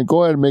going on.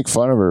 Go ahead and make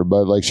fun of her,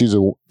 but she's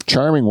a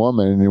charming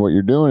woman, and what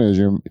you're doing is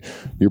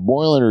you're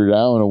boiling her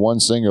down to one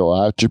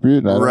single attribute,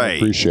 and I don't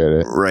appreciate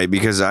it. Right,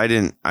 because I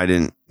didn't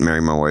marry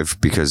my wife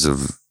because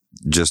of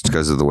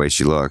the way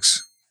she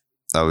looks.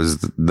 That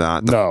was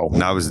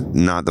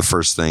not the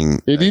first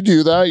thing. If you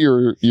do that,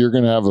 you're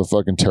gonna have a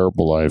fucking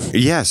terrible life.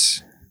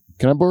 Yes.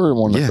 Can I borrow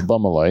one with the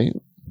bum of light?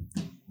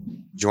 Do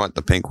you want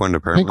the pink one to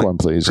permanently? Pink one,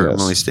 please.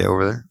 Permanently stay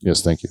over there.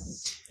 Yes, thank you.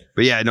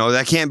 But yeah, no,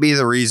 that can't be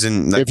the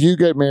reason. If you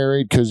get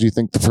married because you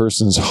think the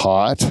person's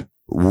hot,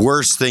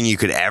 worst thing you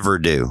could ever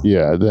do.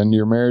 Yeah, then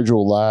your marriage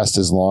will last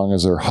as long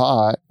as they're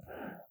hot,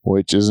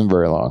 which isn't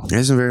very long. It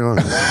isn't very long.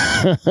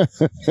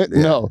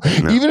 No.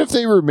 Even if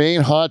they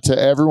remain hot to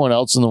everyone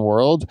else in the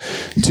world,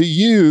 to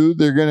you,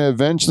 they're going to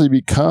eventually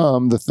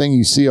become the thing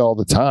you see all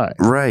the time.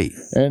 Right.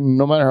 And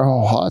no matter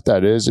how hot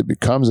that is, it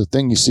becomes a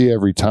thing you see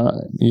every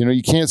time.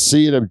 You can't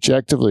see it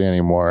objectively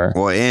anymore.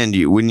 Well, and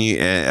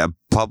a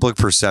public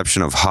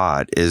perception of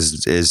hot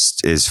is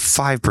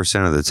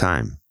 5% of the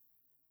time.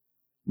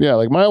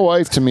 Yeah, my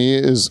wife to me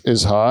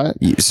is hot.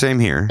 Same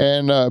here.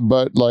 And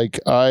but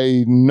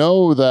I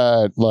know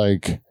that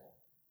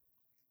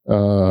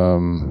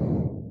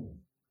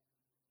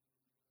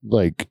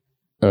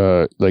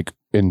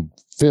in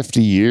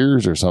 50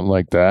 years or something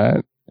like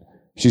that,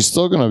 she's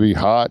still going to be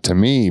hot to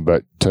me,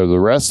 but to the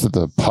rest of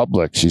the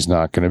public, she's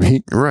not going to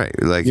be. Right.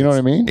 You know what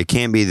I mean? It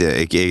can't be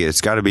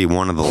it's got to be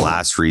one of the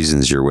last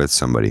reasons you're with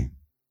somebody.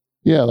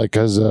 Yeah,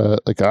 because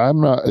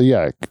I'm not.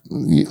 Yeah,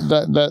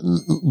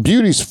 that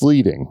beauty's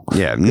fleeting.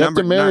 Yeah, you have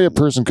to marry a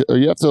person, or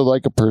you have to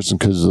like a person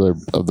because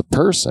of the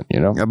person.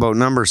 About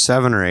number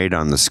 7 or 8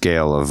 on the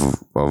scale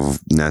of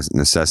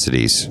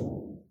necessities.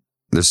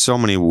 There's so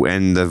many,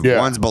 and the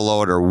ones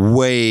below it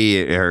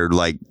are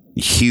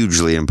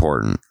hugely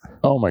important.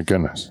 Oh my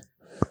goodness!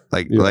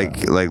 Like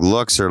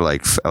looks are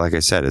like I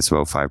said, it's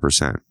about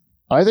 5%.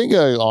 I think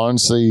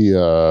honestly.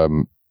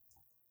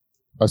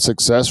 A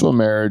successful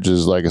marriage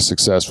is like a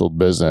successful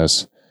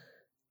business.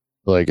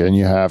 And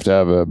you have to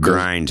have a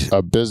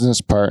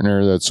business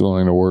partner that's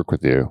willing to work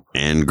with you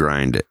and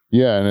grind it.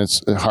 Yeah, and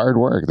it's hard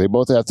work. They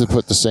both have to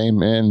put the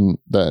same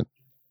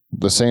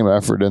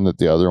effort in that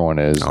the other one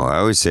is. Oh, I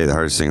always say the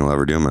hardest thing I'll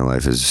ever do in my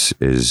life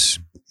is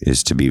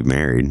to be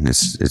married.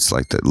 It's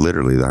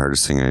literally the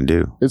hardest thing I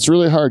do. It's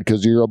really hard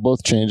because you're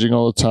both changing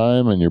all the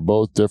time, and you're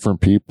both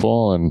different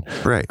people, and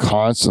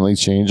constantly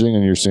changing.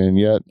 And you're saying,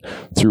 yet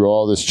through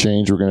all this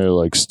change, we're going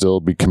to still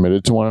be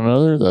committed to one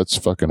another. That's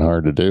fucking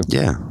hard to do.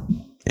 Yeah,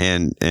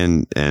 and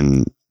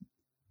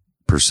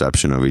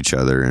perception of each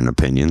other and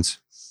opinions.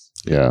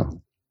 Yeah.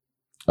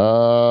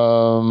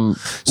 So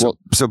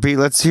Pete,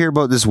 let's hear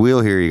about this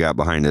wheel here you got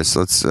behind us.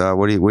 Let's.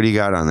 What do you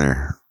got on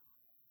there?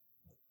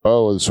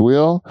 Oh, this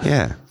wheel?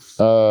 Yeah.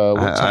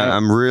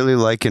 I'm really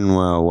liking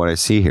what I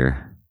see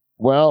here.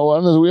 Well,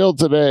 on the wheel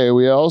today,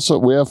 we have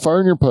Fart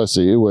in Your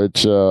Pussy,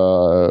 which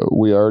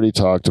we already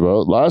talked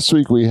about. Last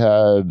week we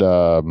had,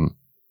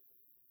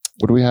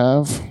 what do we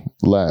have?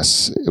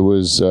 Less. It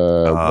was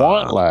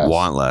Want Less.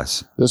 Want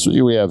Less. This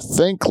week we have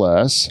Think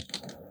Less.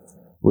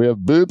 We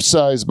have Boob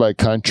Size by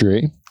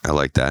Country. I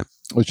like that.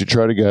 Which you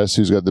try to guess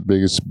who's got the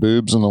biggest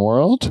boobs in the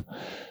world.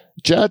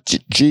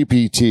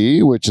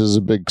 ChatGPT, which is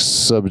a big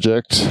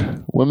subject.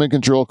 Women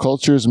control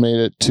cultures made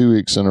it 2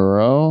 weeks in a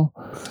row.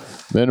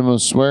 Minimum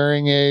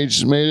swearing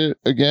age made it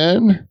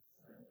again.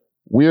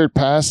 Weird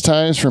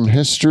pastimes from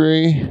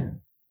history.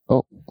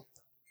 Oh.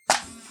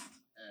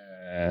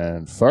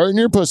 And Fart in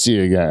Your Pussy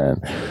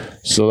again.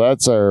 So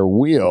that's our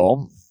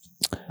wheel.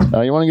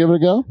 You want to give it a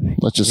go?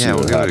 Let's just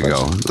we'll give it a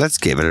go. Let's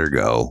give it a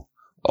go.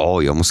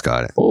 Oh, you almost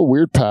got it. Oh,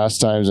 weird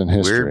pastimes in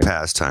history. Weird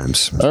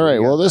pastimes. All right.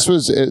 Well, this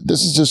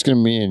is just going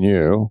to be me and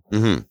you.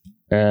 Mm-hmm.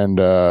 And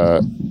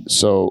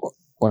so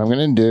what I'm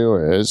going to do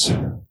is,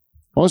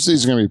 most of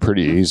these are going to be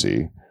pretty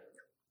easy,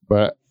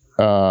 but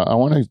I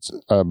want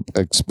to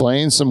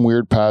explain some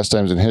weird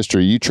pastimes in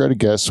history. You try to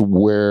guess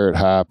where it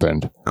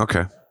happened.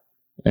 Okay.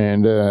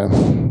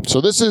 And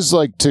so this is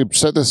like, to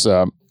set this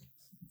up,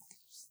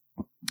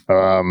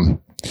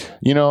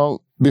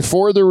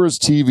 before there was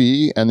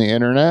TV and the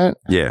internet,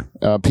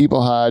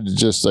 people had to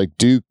just like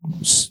do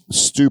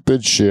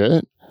stupid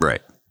shit.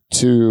 Right.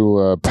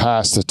 To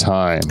pass the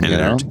time.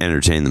 And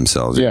entertain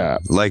themselves. Yeah.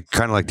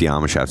 Kind of like the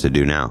Amish have to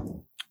do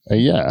now.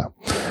 Yeah.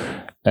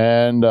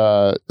 And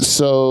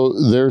so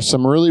there's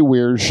some really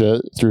weird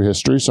shit through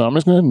history. So I'm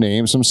just going to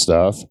name some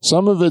stuff.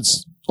 Some of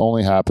it's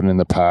only happened in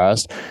the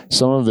past.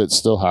 Some of it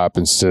still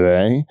happens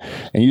today.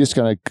 And you just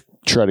got to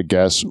try to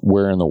guess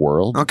where in the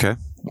world. Okay.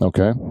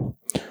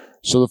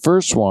 So the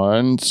first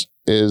one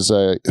is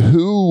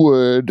who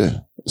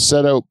would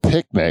set out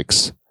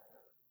picnics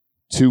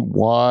to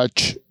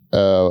watch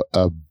a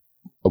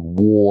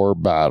war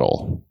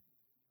battle?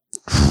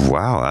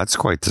 Wow, that's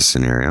quite the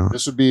scenario.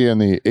 This would be in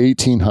the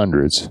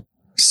 1800s.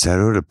 Set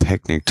out a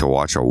picnic to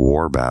watch a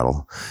war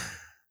battle.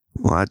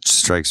 Well, that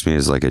strikes me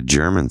as like a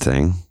German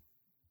thing.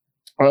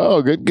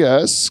 Oh, good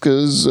guess.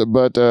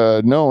 But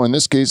no, in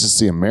this case, it's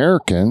the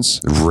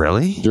Americans.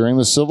 Really? During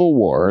the Civil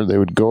War, they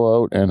would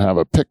go out and have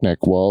a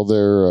picnic while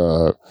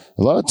a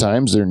lot of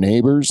times their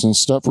neighbors and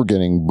stuff were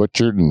getting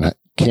butchered and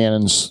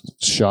cannons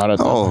shot at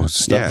them. Oh,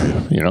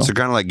 stuff, yeah. So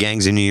kind of like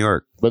gangs in New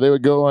York. But they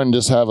would go and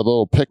just have a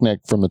little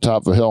picnic from the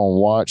top of a hill and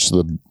watch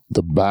the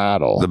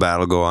battle. The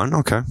battle go on?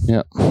 Okay.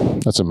 Yeah.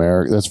 That's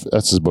America.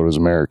 That's about as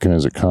American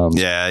as it comes.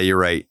 Yeah, you're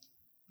right.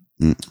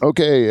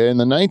 Okay, in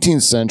the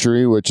 19th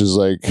century, which is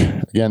like,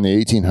 again,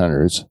 the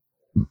 1800s,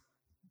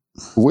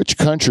 which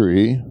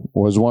country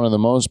was one of the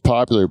most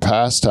popular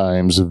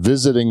pastimes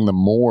visiting the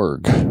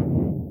morgue?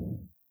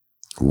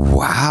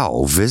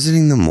 Wow,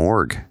 visiting the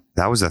morgue.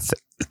 That was a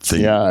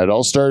thing. Yeah, it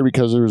all started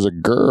because there was a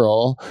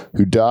girl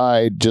who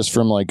died just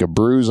from like a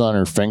bruise on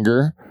her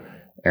finger.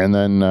 And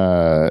then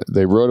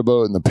they wrote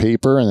about it in the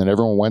paper, and then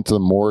everyone went to the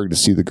morgue to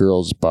see the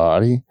girl's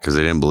body. Because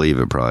they didn't believe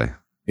it, probably.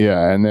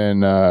 Yeah, and then...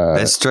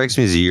 that strikes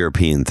me as a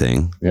European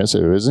thing. Yes,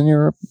 it is in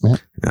Europe.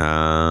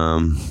 Yeah.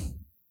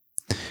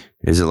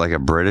 Is it like a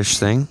British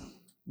thing?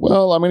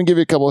 Well, I'm going to give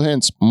you a couple of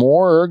hints.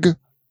 Morgue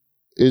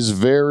is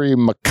very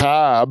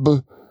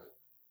macabre.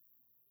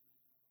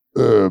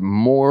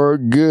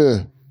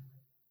 Morgue.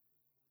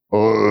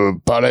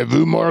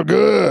 Parlez-vous morgue?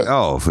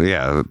 Oh,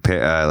 yeah.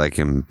 Like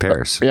in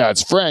Paris. Yeah,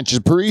 it's French.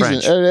 It's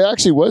Parisian. French. It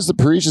actually was the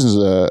Parisians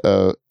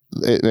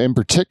in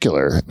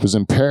particular. It was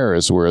in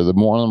Paris where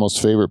one of the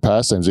most favorite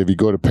pastimes. If you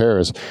go to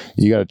Paris,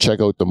 you got to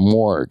check out the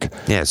morgue.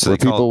 Yeah, so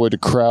people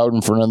would crowd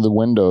in front of the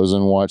windows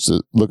and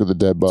look at the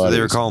dead bodies. So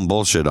they were calling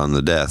bullshit on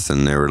the death,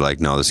 and they were like,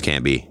 "No, this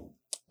can't be."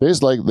 They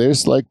just like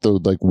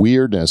the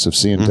weirdness of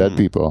seeing dead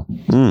people.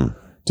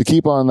 To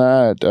keep on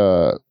that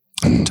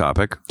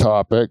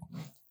topic,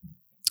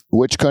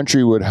 which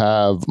country would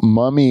have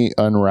mummy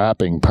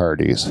unwrapping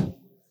parties?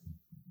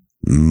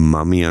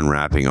 Mummy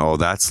unwrapping. Oh,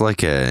 that's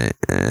like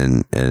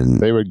and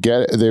they would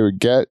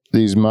get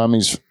these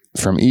mummies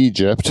from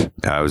Egypt.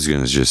 I was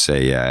going to just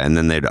say, yeah, and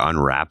then they'd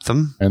unwrap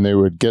them, and they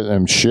would get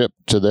them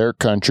shipped to their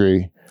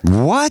country.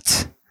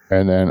 What?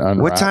 And then unwrap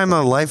what time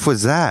of life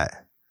was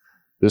that?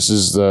 This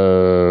is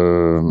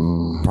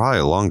probably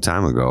a long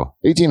time ago.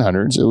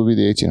 1800s. It would be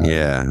the 1800s.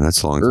 Yeah,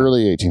 that's a long time.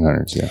 Early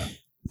 1800s. Yeah.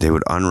 They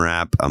would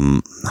unwrap a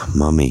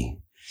mummy,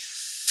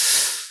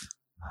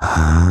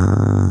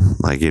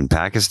 like in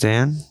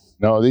Pakistan.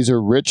 No, these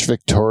are rich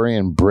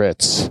Victorian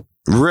Brits.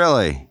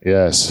 Really?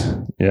 Yes.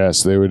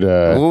 They would.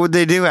 What would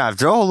they do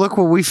after? Oh, look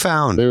what we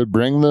found. They would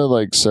bring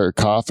the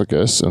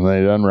sarcophagus and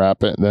they'd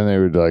unwrap it. And then they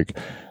would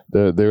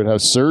they would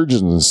have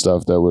surgeons and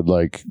stuff that would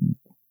like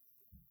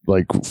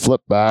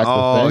flip back.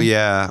 Oh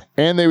yeah.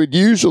 And they would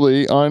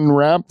usually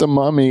unwrap the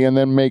mummy and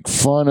then make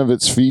fun of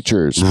its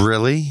features.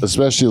 Really?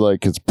 Especially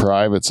like its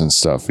privates and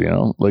stuff.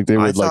 Like they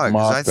would mock.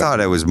 I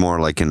thought it was more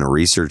like in the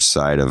research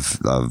side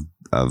of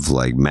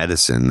like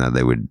medicine that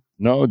they would.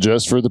 No,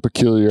 just for the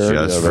peculiarity.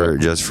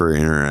 Just for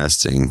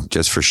interesting,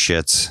 just for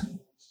shits.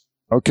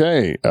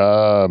 Okay.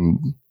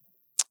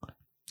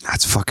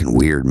 That's fucking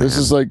weird, man. This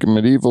is like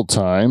medieval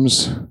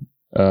times,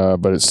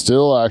 but it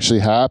still actually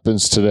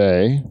happens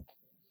today.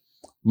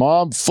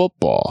 Mob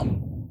football.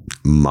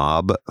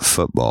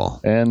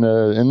 And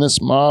in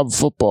this mob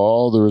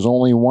football, there was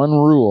only one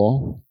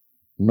rule: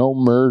 no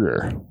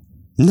murder.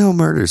 No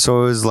murder.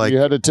 So it was like you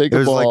had to take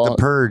a ball. It was like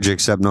The Purge,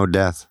 except no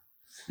death.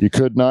 You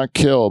could not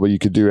kill, but you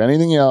could do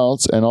anything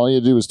else. And all you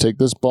had to do was take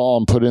this ball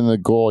and put in the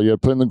goal. You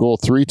had to put in the goal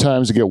 3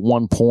 times to get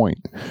 1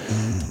 point.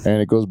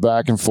 And it goes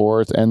back and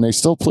forth. And they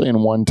still play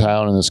in one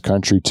town in this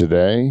country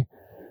today.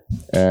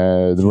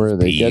 Where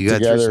they get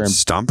together and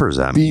stumpers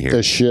at beat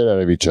the shit out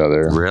of each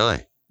other.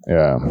 Really?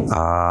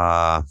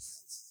 Yeah.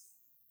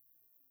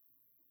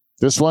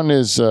 This one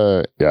is,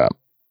 yeah.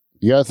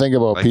 You got to think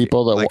about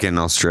people that... Like in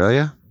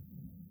Australia?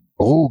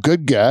 Oh,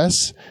 good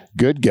guess.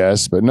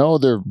 But no,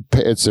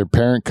 it's their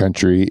parent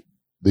country,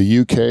 the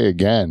UK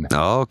again.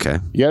 Oh, okay.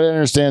 You got to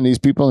understand, these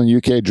people in the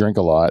UK drink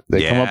a lot.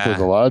 They come up with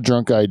a lot of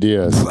drunk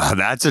ideas.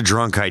 That's a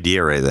drunk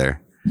idea right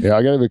there. Yeah,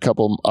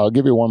 I'll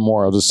give you one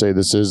more. I'll just say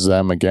this is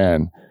them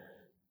again.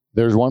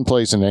 There's one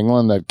place in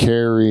England that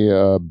carry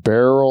a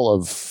barrel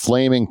of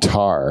flaming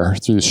tar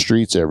through the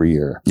streets every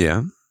year.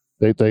 Yeah.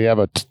 They have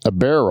a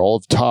barrel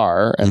of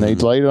tar and they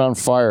light it on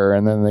fire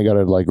and then they got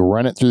to like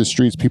run it through the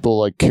streets. People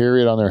like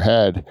carry it on their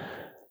head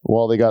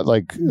while they got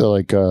like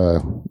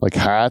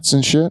hats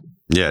and shit.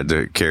 Yeah,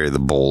 to carry the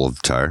bowl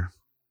of tar.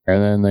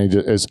 And then they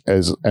just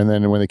and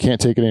then when they can't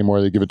take it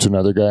anymore, they give it to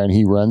another guy and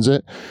he runs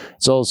it.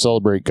 It's all to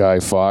celebrate Guy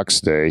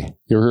Fawkes Day.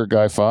 You ever heard of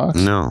Guy Fawkes?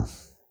 No.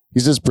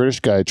 He's this British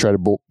guy who tried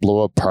to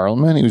blow up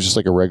Parliament. He was just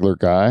like a regular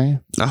guy.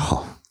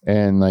 Oh.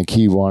 And like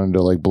he wanted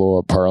to like blow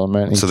up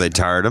Parliament. So they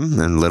tarred him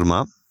and lit him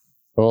up?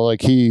 Well,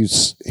 like he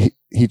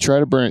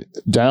tried to burn it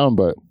down,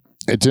 but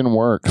it didn't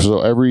work.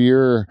 So every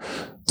year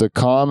the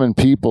common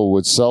people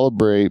would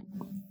celebrate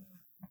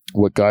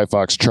what Guy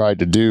Fawkes tried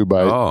to do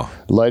by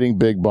lighting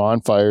big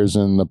bonfires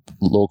in the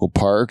local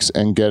parks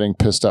and getting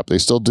pissed up. They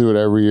still do it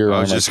every year.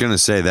 I was just going to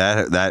say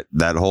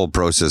that whole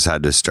process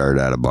had to start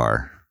at a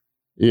bar.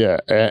 Yeah.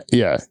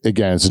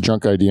 Again, it's a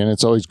drunk idea and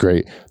it's always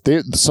great.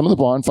 Some of the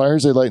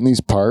bonfires they light in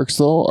these parks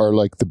though are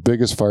like the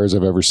biggest fires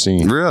I've ever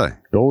seen. Really?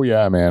 Oh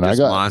yeah, man. I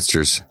got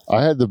monsters.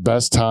 I had the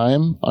best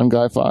time on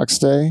Guy Fawkes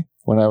Day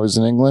when I was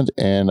in England,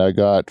 and I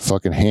got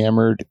fucking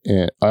hammered.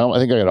 And I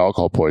think I got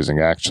alcohol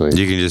poisoning. Actually,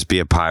 you can just be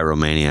a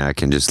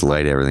pyromaniac and just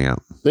light everything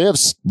up. They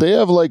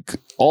have like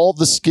all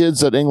the skids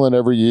that England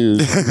ever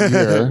used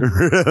here,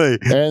 really,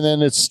 and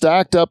then it's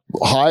stacked up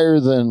higher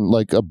than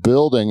like a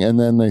building, and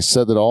then they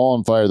set it all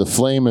on fire. The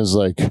flame is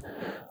like,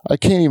 I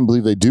can't even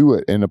believe they do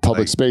it in a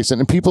public space,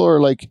 and people are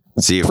like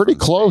pretty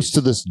close to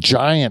this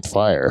giant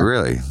fire.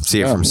 Really? See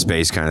it from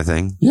space kind of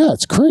thing? Yeah,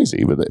 it's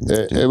crazy, but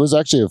it was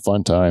actually a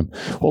fun time.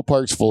 Whole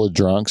park's full of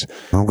drunks.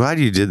 I'm glad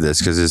you did this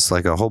because it's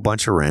like a whole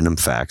bunch of random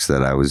facts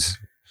that I was...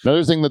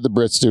 Another thing that the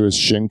Brits do is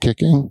shin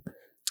kicking.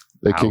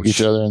 They kick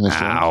each other in the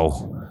shin.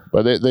 Ow.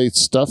 But they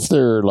stuff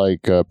their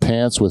like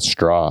pants with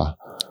straw.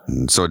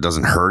 So it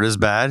doesn't hurt as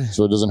bad?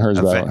 So it doesn't hurt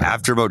as bad.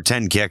 After about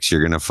 10 kicks,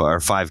 or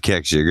 5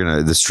 kicks,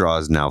 the straw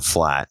is now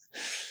flat.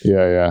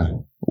 Yeah.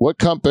 What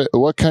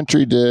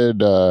country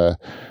did where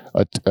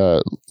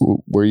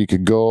you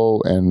could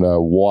go and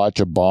watch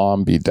a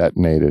bomb be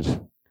detonated?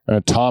 An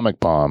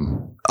atomic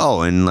bomb.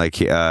 Oh, in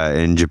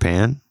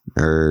Japan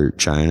or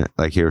China,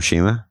 like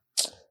Hiroshima?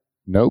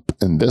 Nope.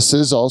 And this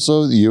is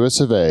also the US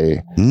of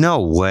A.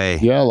 No way.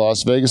 Yeah,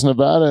 Las Vegas,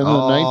 Nevada in the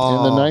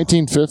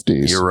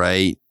 1950s. You're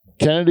right.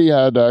 Kennedy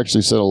had to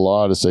actually said a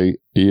law to say,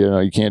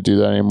 you can't do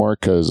that anymore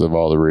because of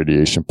all the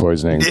radiation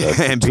poisoning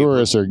that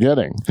tourists are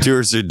getting.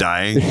 Tourists are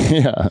dying.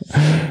 Yeah.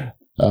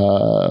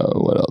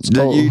 What else?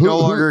 You no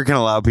longer can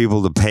allow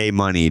people to pay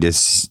money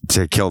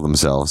to kill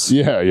themselves.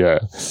 Yeah.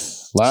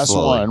 Last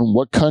one.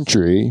 What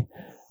country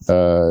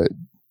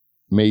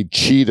made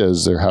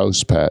cheetahs their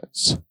house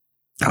pets?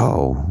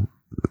 Oh,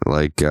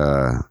 like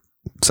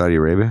Saudi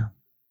Arabia?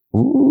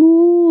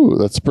 Ooh,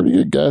 that's a pretty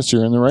good guess.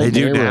 You're in the right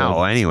neighborhood. They do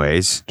now,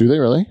 anyways. Do they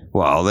really?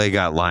 Well, they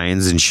got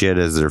lions and shit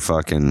as their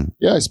fucking...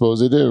 Yeah, I suppose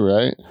they do,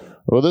 right?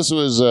 Well, this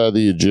was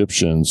the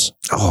Egyptians.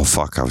 Oh,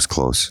 fuck, I was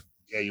close.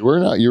 Yeah, you were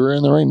not. You were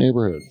in the right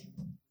neighborhood.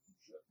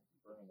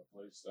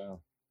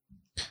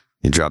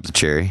 You dropped the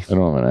cherry? I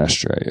don't have an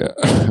ashtray yet.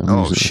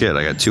 Oh, shit,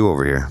 I got 2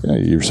 over here. Yeah,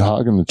 you're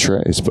hogging the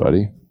trays,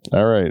 buddy.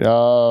 All right,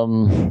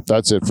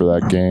 that's it for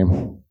that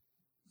game.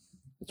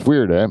 It's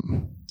weird, eh?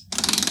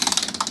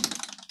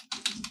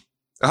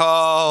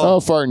 Oh,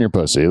 fart in your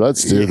pussy.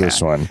 Let's do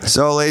this one.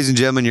 So, ladies and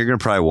gentlemen, you're going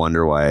to probably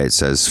wonder why it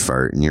says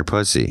fart in your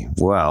pussy.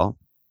 Well,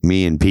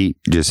 me and Pete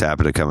just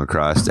happened to come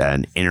across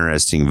an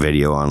interesting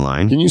video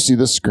online. Can you see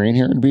this screen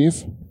here in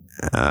Beef?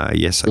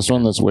 Yes. This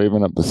one that's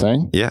waving up the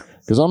thing? Yeah.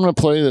 Because I'm going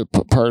to play the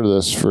part of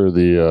this for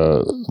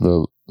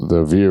the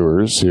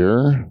viewers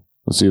here.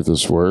 Let's see if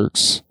this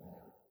works.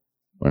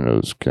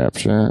 Windows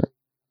capture.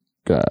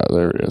 God,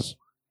 there it is.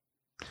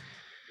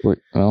 Wait,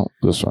 no,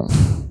 this one.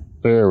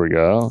 There we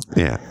go.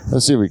 Yeah.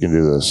 Let's see if we can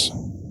do this.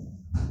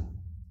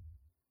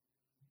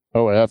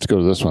 Oh, I have to go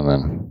to this one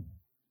then.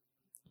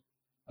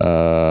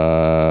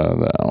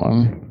 That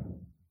one.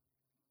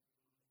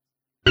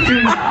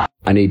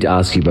 I need to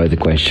ask you both a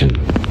question.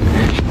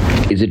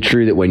 Is it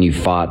true that when you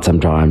fart,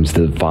 sometimes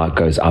the fart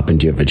goes up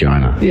into your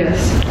vagina? Yes.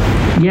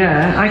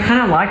 Yeah, I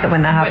kind of like it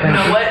when that happens.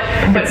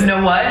 But you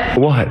know what?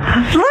 What?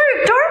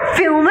 Luke, don't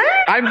film it!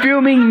 I'm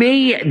filming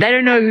me. They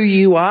don't know who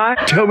you are.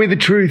 Tell me the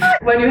truth.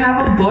 When you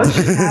have a bush,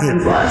 it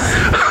happens less.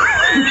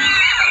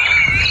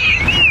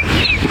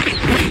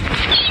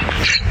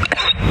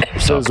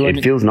 So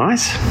it feels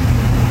nice?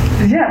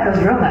 Yeah, it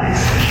feels real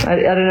nice. I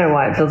don't know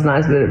why it feels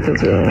nice, but it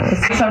feels really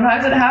nice.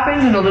 Sometimes it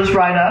happens and it'll just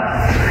ride up.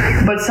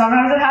 But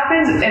sometimes it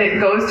happens and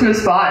it goes to a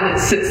spot and it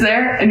sits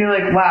there and you're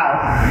like,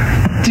 wow,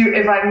 dude,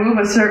 if I move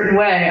a certain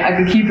way, I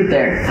can keep it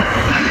there.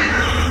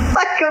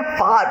 Like a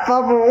fart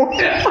bubble.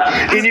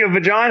 Yeah. In your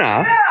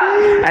vagina?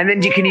 Yeah. And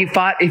then can you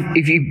fart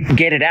if you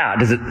get it out?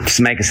 Does it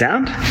make a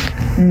sound?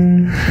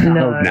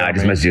 No. No,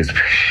 just mostly just.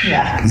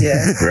 Yeah.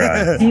 Yeah.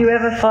 Right. Do you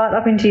ever fart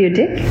up into your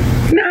dick?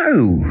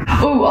 No.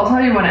 Oh, I'll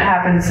tell you when it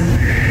happens,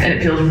 and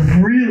it feels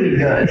really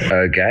good.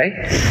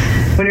 Okay.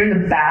 When you're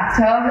in the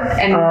bathtub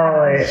and you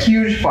have a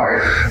huge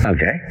fart,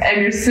 Okay.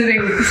 and you're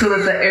sitting so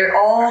that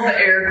all the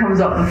air comes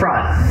up the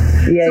front.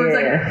 Yeah, So it's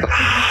like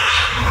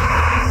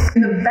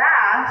in the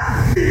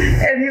bath,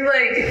 and you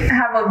like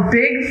have a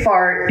big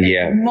fart,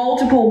 Yeah.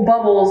 multiple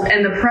bubbles,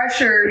 and the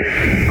pressure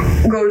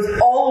goes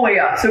all the way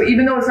up. So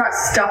even though it's not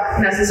stuck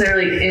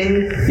necessarily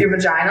in your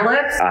vagina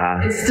lips,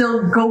 it's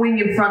still going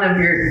in front of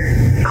your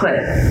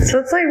clit. So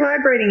it's like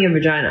vibrating your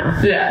vagina.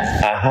 Yeah.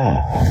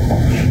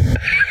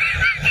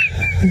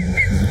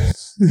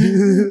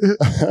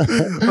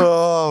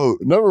 Oh,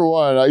 number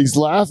one, he's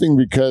laughing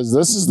because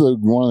this is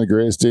one of the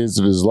greatest days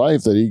of his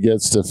life that he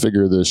gets to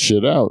figure this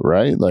shit out,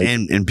 right? Like,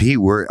 And Pete,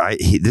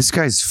 this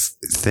guy's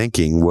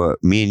thinking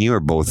what me and you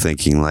are both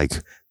thinking.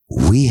 Like,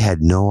 we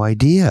had no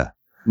idea.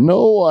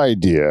 no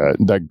idea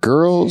that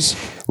girls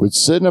would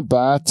sit in a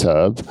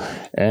bathtub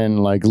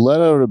and like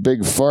let out a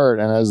big fart,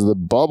 and as the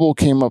bubble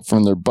came up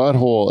from their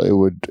butthole,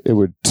 it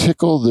would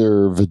tickle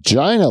their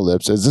vagina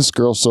lips, as this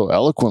girl so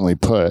eloquently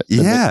put.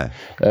 Yeah,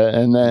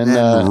 and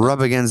then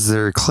rub against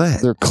their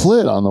clit. Their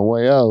clit on the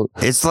way out.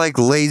 It's like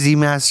lazy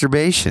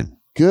masturbation.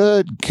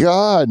 Good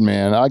God,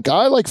 man. I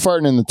like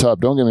farting in the tub.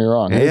 Don't get me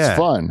wrong. Yeah. It's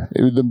fun.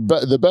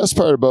 The best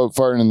part about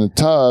farting in the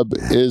tub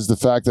is the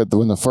fact that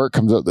when the fart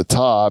comes out the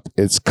top,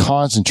 it's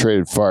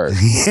concentrated fart.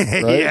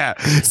 Right? Yeah.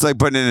 It's like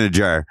putting it in a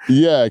jar.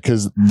 Yeah,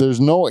 because there's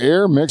no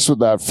air mixed with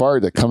that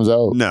fart that comes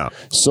out. No.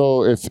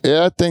 So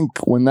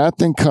when that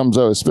thing comes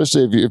out,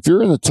 especially if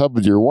you're in the tub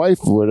with your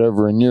wife or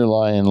whatever, and you're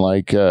lying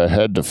like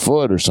head to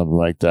foot or something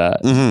like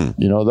that,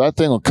 you know, that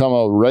thing will come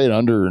out right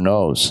under her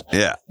nose.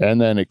 Yeah.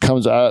 And then it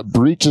comes out,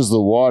 breaches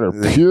the water,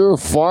 pure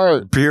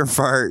fart,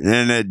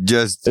 and it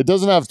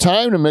doesn't have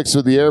time to mix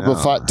with the air,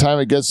 but time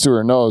it gets to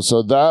her nose,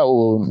 so that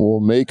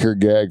will make her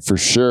gag for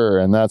sure,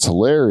 and that's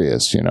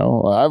hilarious. You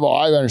know,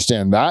 I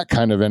understand that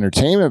kind of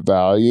entertainment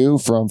value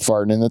from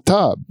farting in the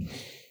tub,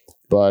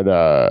 but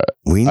I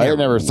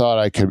never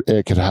thought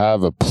it could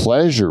have a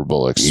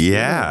pleasurable experience.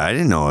 Yeah, I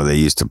didn't know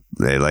they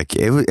like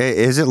it.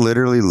 Is it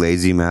literally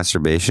lazy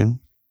masturbation?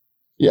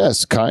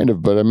 Yes, kind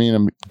of, but I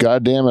mean,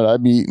 God damn it,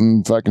 I'd be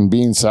eating fucking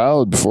bean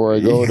salad before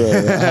I go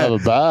to have a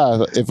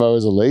bath if I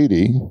was a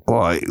lady.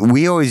 Well,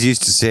 we always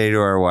used to say to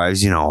our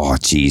wives, you know, oh,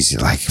 geez,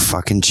 like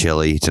fucking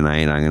chilly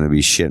tonight, I'm going to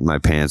be shitting my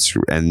pants.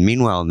 And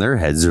meanwhile, in their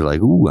heads, they're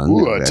like,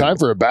 time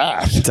for a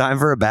bath. Time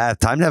for a bath.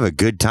 Time to have a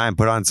good time.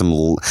 Put on some,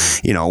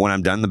 you know, when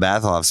I'm done the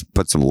bath, I'll have to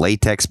put some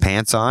latex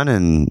pants on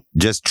and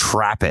just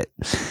trap it.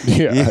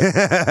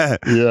 Yeah.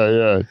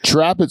 Yeah.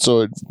 Trap it so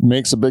it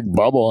makes a big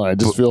bubble and I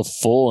just feel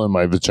full in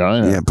my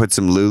vagina. Yeah, put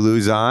some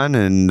Lulus on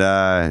and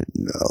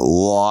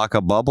lock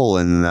a bubble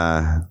and.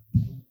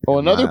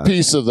 Another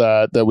piece of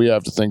that we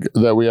have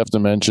to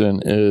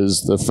mention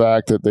is the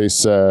fact that they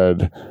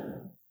said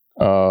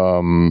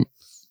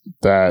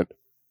that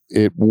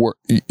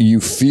you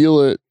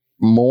feel it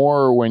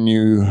more when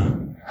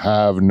you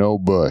have no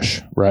bush,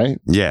 right?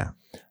 Yeah.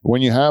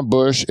 When you have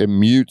bush, it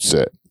mutes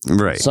it.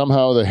 Right.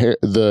 Somehow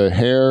the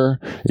hair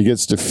it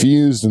gets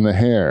diffused in the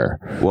hair.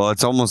 Well,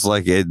 it's almost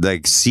like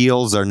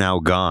seals are now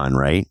gone,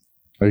 right?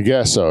 I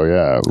guess so,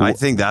 yeah. I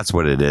think that's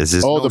what it is.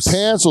 The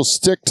pants will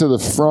stick to the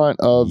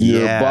front of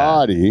your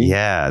body.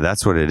 Yeah,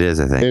 that's what it is,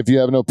 I think. If you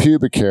have no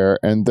pubic hair,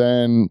 and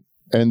then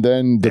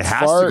it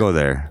has to go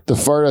there. The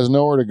fart has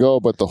nowhere to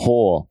go but the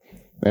hole,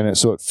 and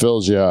so it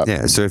fills you up.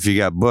 Yeah, so if you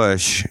got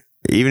bush,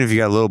 even if you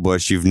got a little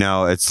bush,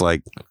 it's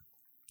like,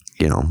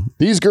 you know.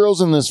 These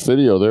girls in this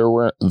video, they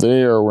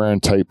are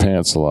wearing tight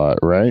pants a lot,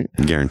 right?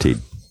 Guaranteed.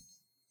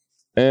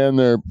 And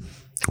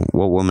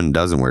what woman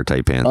doesn't wear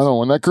tight pants? I don't know.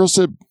 When that girl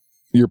said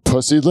your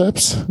pussy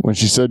lips, when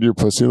she said your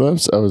pussy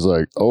lips, I was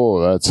like, oh,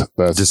 that's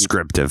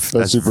descriptive.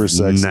 That's super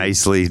sexy.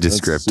 Nicely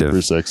descriptive.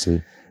 That's super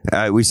sexy.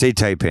 We say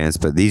tight pants,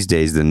 but these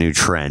days the new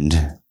trend,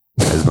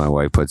 as my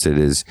wife puts it,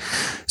 is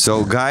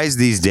so guys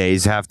these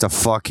days have to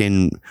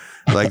fucking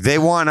they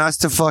want us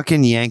to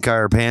fucking yank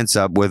our pants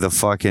up with a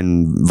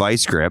fucking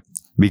vice grip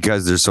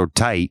because they're so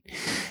tight,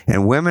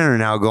 and women are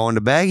now going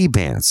to baggy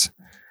pants.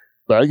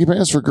 Baggy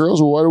pants for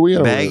girls? Well, what do we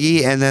have?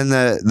 Baggy, and then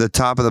the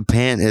top of the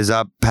pant is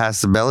up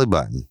past the belly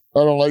button.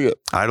 I don't like it.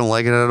 I don't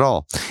like it at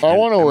all. I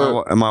want to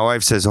wear. And my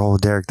wife says, "Oh,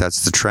 Derek,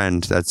 that's the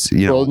trend. That's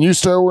Well, you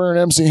start wearing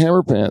MC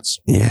Hammer pants.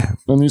 Yeah.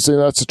 And you say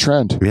that's a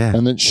trend. Yeah.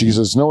 And then she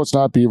says, "No, it's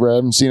not, Beaver. I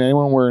haven't seen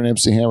anyone wearing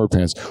MC Hammer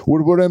pants."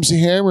 What about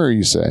MC Hammer?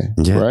 You say,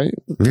 right?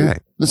 Yeah.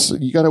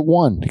 You got it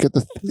one. You got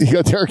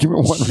the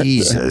argument one.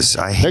 Jesus,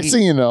 right there. Next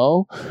thing you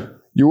know,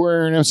 you're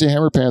wearing MC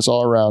Hammer pants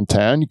all around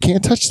town. You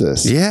can't touch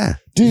this. Yeah.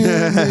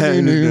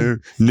 No.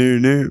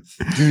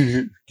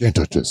 Can't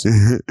touch this.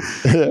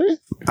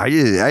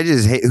 I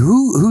just hate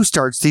who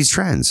starts these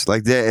trends.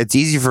 Like it's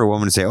easy for a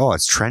woman to say, "Oh,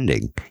 it's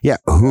trending." Yeah,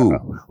 who?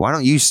 Why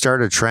don't you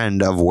start a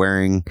trend of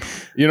wearing?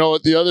 You know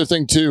what? The other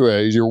thing too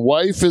is your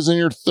wife is in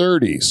your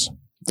 30s.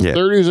 The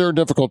 30s are a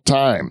difficult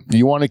time.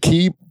 You want to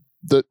keep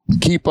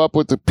up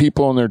with the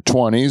people in their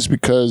 20s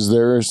because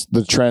there's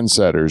the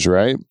trendsetters,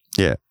 right?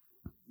 Yeah.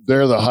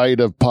 They're the height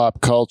of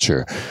pop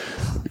culture.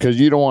 Because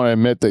you don't want to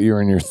admit that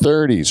you're in your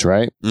 30s,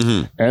 right?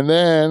 Mm-hmm. And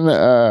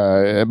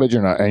then, but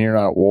you're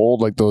not old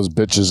like those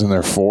bitches in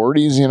their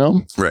 40s, you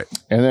know? Right.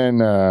 And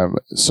then,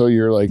 so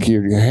you're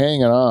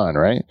hanging on,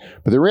 right?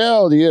 But the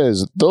reality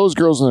is, those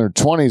girls in their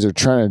 20s are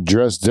trying to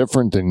dress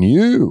different than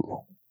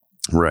you.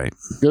 Right.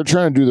 They're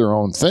trying to do their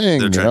own thing.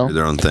 They're trying to do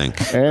their own thing.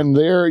 And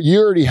you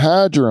already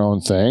had your own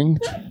thing,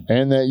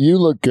 and that you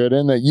look good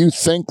and that you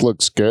think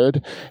looks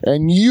good,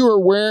 and you are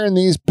wearing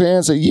these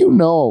pants that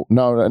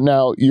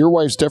now your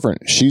wife's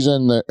different. She's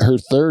in her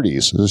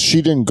 30s. So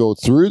she didn't go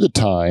through the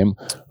time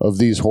of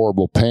these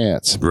horrible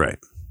pants. Right.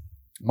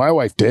 My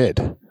wife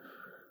did.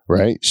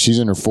 Right? She's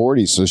in her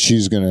 40s, so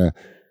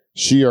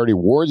she already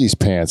wore these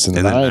pants in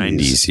the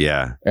 90s.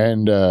 Yeah.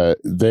 And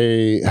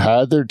they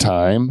had their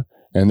time.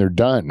 And they're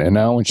done. And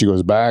now when she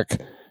goes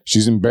back,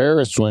 she's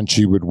embarrassed when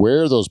she would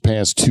wear those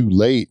pants too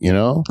late, you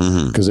know,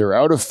 because they're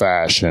out of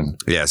fashion.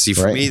 Yeah. See,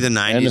 for me, the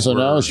 90s. And so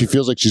now she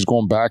feels like she's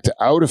going back to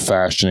out of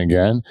fashion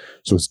again.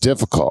 So it's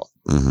difficult.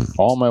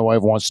 All my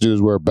wife wants to do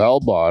is wear bell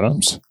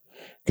bottoms.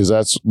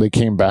 Because they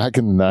came back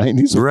in the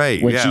 90s,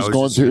 right? When she's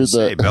going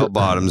through bell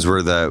bottoms were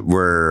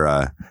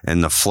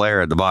and the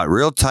flare at the bottom,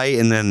 real tight,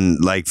 and then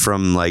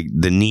from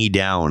the knee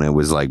down, it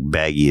was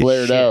baggy,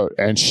 flared out,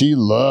 and she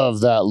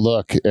loved that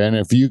look. And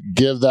if you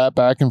give that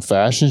back in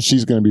fashion,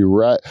 she's going to be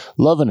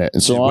loving it.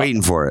 And so she's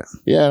waiting for it.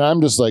 Yeah, and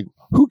I'm just like,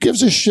 who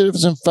gives a shit if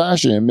it's in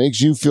fashion? It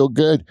makes you feel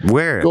good.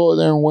 Wear it. Go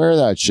there and wear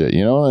that shit,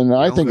 you know? And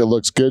I think it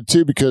looks good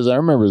too, because I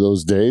remember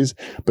those days.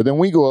 But then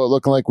we go out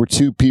looking like we're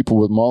two people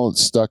with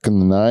mullets stuck in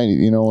the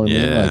 90s. You know what I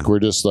mean? Like we're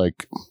just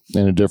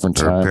in a different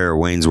time. Or a pair of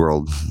Wayne's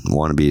World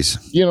wannabes.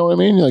 You know what I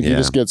mean? You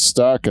just get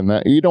stuck, and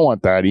that you don't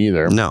want that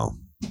either. No.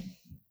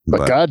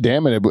 But God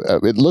damn it,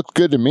 it looked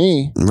good to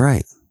me.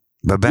 Right.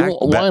 But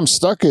why I'm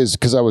stuck is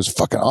because I was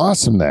fucking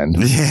awesome then.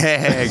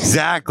 Yeah,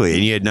 exactly.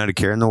 And you had not a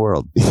care in the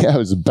world. Yeah, it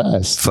was the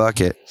best.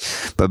 Fuck it.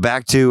 But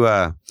back to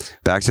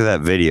that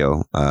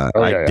video.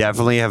 I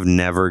definitely have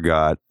never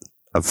got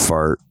a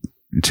fart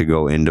to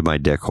go into my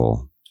dick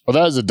hole. Well,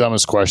 that is the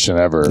dumbest question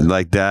ever.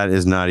 That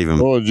is not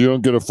even. Oh, you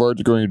don't get a fart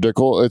to go in your dick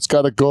hole? It's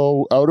got to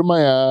go out of my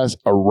ass,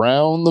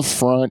 around the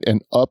front,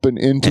 and up and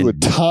into a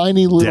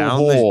tiny little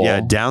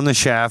hole. Down the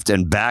shaft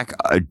and back,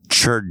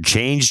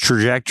 change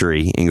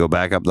trajectory and go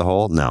back up the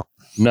hole.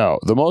 No,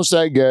 the most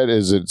I get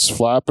is it's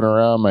flapping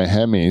around my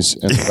hemis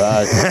in the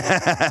back.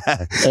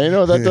 And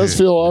that does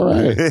feel all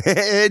right.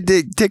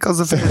 It tickles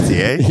the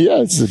fancy, eh?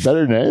 Yeah, it's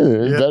better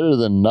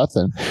than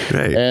nothing.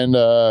 Right. And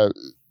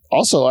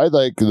also, I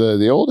like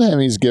the old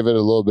hemis give it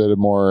a little bit of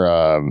more,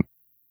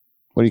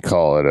 what do you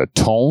call it, a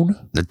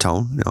tone? The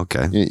tone?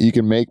 Okay. You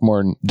can make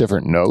more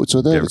different notes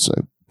with it. It's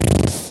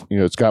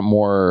it's got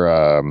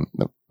more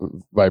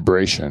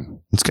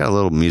vibration. It's got a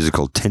little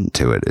musical tint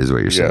to it, is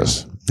what you're saying.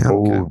 Yes.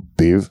 Oh,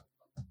 Beav,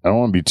 I don't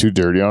want to be too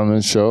dirty on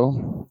this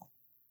show,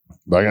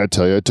 but I got to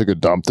tell you, I took a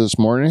dump this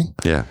morning.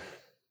 Yeah.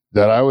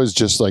 That I was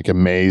just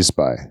amazed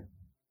by.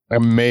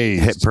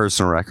 Amazed. Hit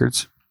personal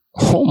records?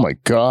 Oh my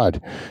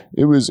God.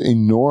 It was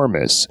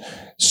enormous.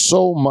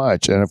 So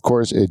much. And of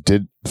course, it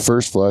did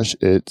first flush.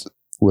 It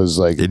was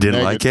it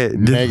didn't like it?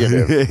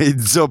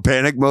 Negative. So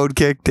panic mode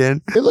kicked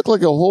in? It looked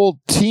like a whole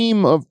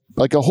team of,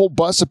 a whole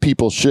bus of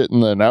people shit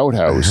in an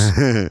outhouse.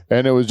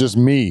 And it was just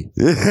me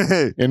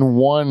in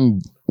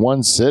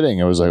one sitting.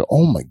 It was like,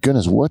 oh my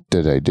goodness, what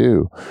did I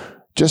do?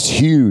 Just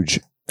huge.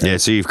 Yeah,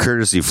 so you've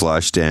courtesy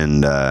flushed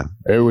and...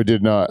 It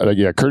did not...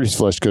 courtesy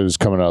flush because it's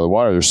coming out of the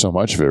water. There's so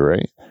much of it,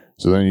 right?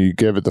 So then you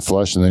give it the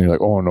flush, and then you're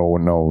like, oh,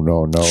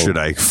 no. Should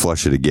I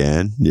flush it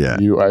again? Yeah.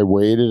 I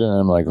waited, and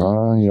I'm like, the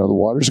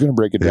water's going to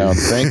break it down.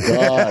 Thank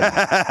God.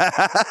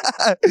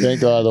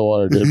 Thank God the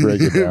water did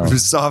break it down.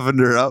 Softened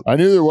her up. I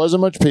knew there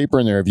wasn't much paper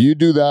in there. If you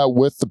do that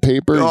with the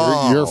paper,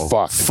 you're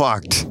fucked.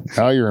 Fucked.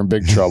 Now you're in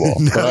big trouble.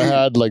 But I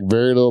had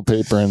very little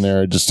paper in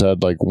there. I just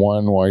had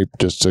one wipe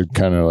just to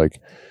kind of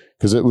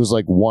because it was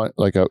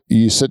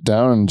you sit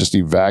down and just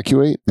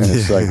evacuate, and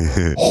it's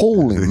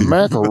holy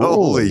mackerel.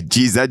 Holy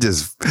jeez,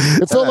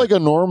 it felt like a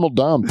normal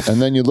dump.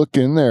 And then you look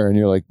in there and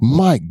you're like,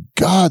 my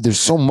God, there's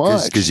so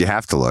much. Because you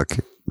have to look.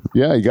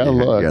 Yeah, you gotta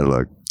look. You gotta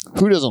look.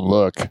 Who doesn't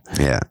look?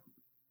 Yeah.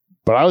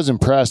 But I was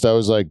impressed. I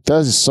was like, that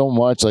is so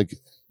much.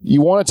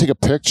 You want to take a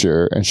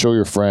picture and show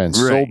your friends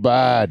so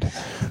bad,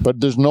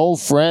 but there's no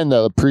friend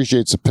that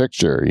appreciates a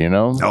picture, you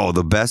know? Oh,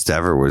 the best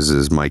ever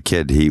was my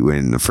kid.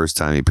 When the first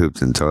time he pooped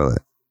in the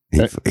toilet.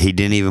 He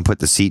didn't even put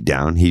the seat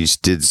down. He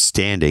just did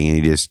standing, and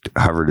he just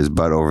hovered his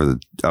butt over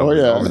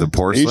the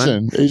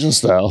porcelain, Asian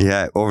style.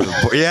 Yeah,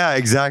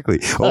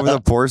 exactly over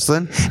the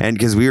porcelain. And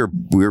because we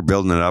were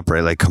building it up,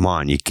 right? Come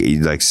on, you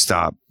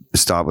stop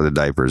with the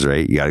diapers,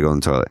 right? You got to go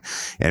in the toilet.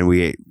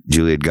 And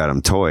Julie had got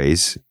him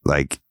toys.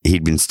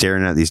 He'd been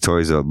staring at these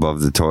toys above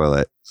the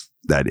toilet.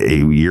 That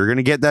you're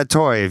gonna get that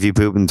toy if you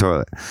poop in the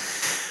toilet.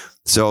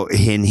 So,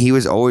 and he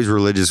was always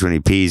religious when he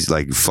pees,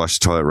 flush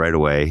the toilet right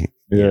away.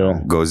 Yeah.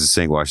 Goes to the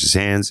sink, wash his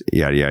hands,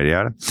 yada, yada,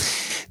 yada.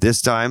 This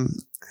time,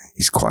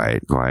 he's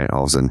quiet.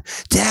 All of a sudden,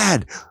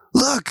 Dad,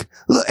 look.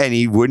 And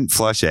he wouldn't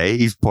flush,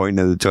 He's pointing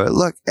to the toilet.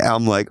 Look.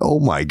 I'm like, oh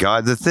my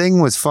God. The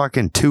thing was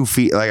fucking 2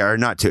 feet, or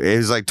not 2. It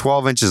was like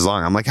 12 inches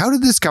long. I'm like, how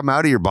did this come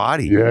out of your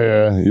body?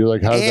 Yeah. You're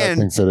like, how did that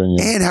thing fit in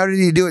you? And how did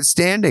he do it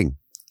standing?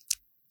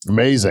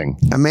 Amazing.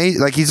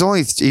 Like he's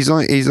only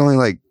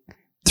like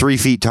 3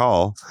 feet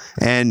tall,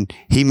 and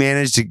he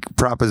managed to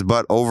prop his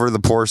butt over the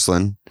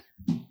porcelain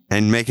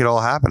and make it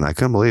all happen. I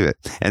couldn't believe it.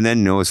 And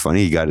then, what's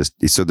funny?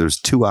 So there's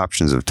 2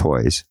 options of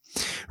toys,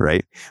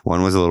 right?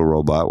 One was a little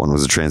robot. One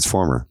was a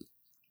transformer.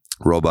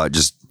 Robot,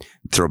 just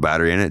throw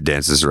battery in it,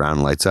 dances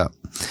around, lights up.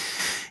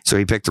 So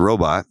he picked the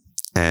robot.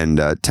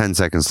 And 10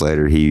 seconds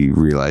later, he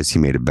realized he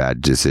made a bad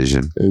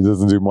decision. It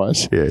doesn't do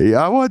much.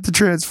 Yeah, I want the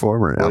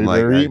transformer. Well, I'm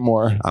like, eat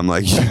more. I'm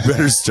like, you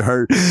better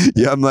start.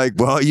 Yeah, I'm like,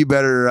 well, you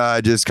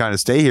better just kind of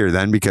stay here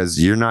then, because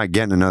you're not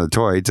getting another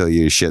toy until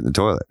you shit in the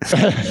toilet.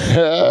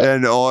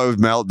 And it was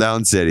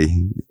meltdown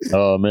city.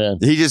 Oh man,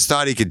 he just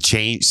thought he could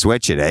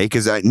switch it,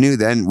 Because I knew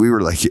then we were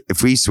like,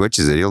 if he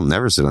switches it, he'll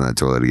never sit on that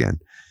toilet again.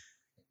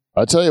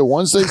 I tell you,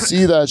 once they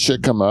see that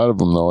shit come out of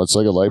them, though, it's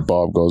like a light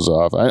bulb goes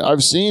off.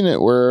 I've seen it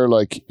where,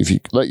 like, if you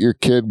let your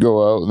kid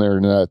go out and they're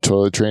in that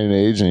toilet training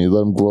age and you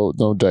let them go out with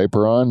no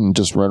diaper on and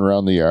just run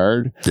around the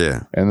yard.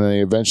 Yeah. And then they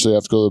eventually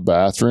have to go to the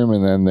bathroom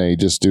and then they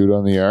just do it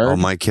on the yard. Oh,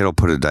 my kid will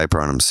put a diaper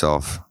on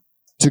himself.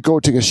 To go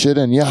take a shit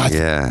in.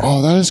 Yeah.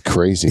 Oh, that is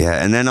crazy.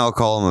 Yeah. And then I'll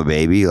call him a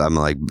baby. I'm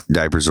like,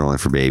 diapers are only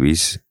for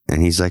babies.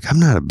 And he's like, I'm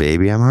not a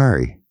baby. I'm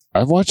Ari.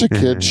 I've watched a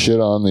kid shit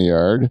on the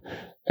yard.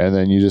 And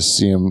then you just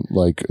see him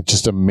like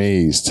just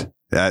amazed.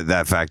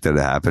 That fact that it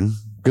happened.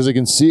 Because they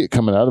can see it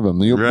coming out of them.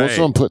 Most of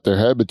them put their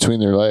head between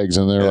their legs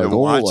and they're like,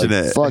 watching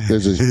it. Fuck,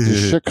 there's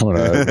shit coming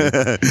out of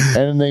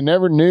me. And they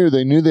never knew.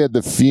 They knew they had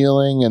the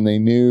feeling and they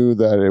knew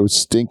that it was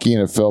stinky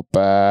and it felt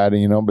bad,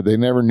 but they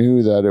never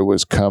knew that it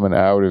was coming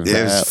out of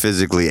It was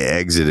physically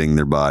exiting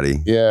their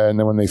body. Yeah, and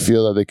then when they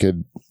feel that they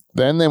could,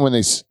 then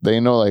when they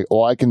know like,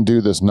 oh, I can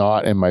do this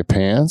not in my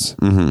pants.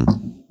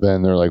 Mm-hmm.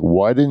 Then they're like,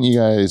 why didn't you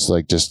guys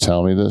like just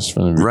tell me this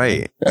from the beginning?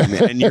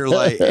 Right. And you're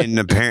like,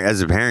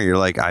 as a parent, you're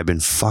like, I've been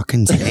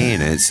fucking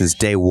saying it since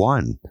day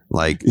one.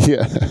 Like,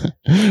 yeah,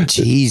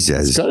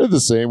 Jesus. It's kind of the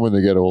same when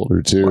they get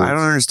older too. Well, I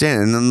don't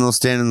understand. And then they'll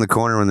stand in the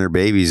corner when they're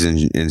babies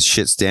and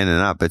shit standing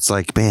up. It's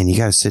like, man, you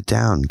got to sit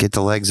down, get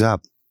the legs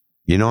up.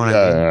 You know what I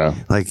mean? Yeah.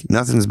 Like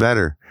nothing's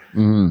better.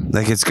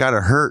 Like it's got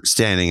to hurt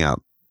standing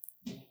up.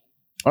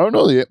 I don't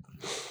know.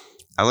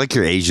 I like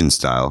your Asian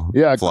style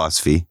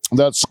philosophy.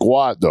 That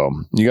squat, though.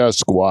 You got to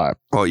squat.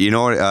 Oh, you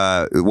know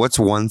what? What's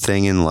one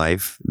thing in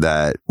life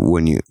that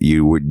when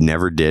you would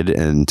never did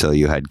until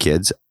you had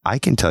kids? I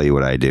can tell you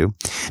what I do.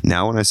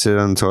 Now when I sit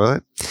on the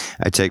toilet,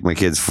 I take my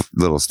kid's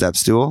little step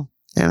stool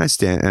and I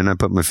stand and I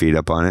put my feet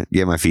up on it,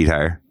 get my feet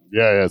higher.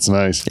 Yeah, it's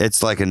nice.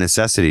 It's like a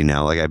necessity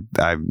now. Like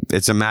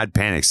it's a mad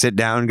panic. Sit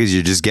down because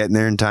you're just getting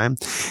there in time,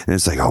 and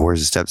it's like, oh, where's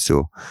the step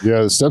stool?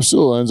 Yeah, the step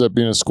stool ends up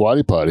being a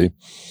squatty potty.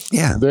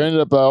 Yeah, they ended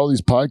up all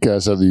these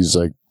podcasts have these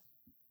like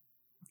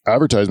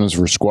advertisements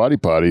for squatty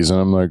potties,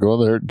 and I'm like,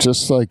 oh, they're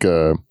just like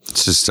a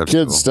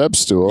kid's step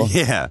stool.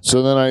 Yeah.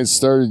 So then I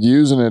started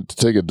using it to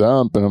take a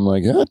dump, and I'm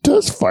like, yeah, it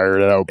does fire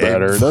it out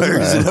better. It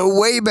fires it out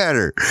way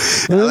better.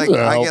 Like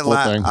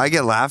I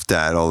get laughed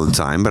at all the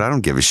time, but I don't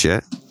give a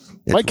shit.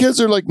 My kids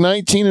are like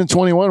 19 and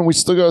 21, and we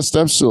still got a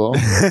step stool.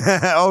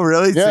 Oh,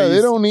 really? Yeah, they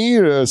don't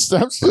need a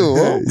step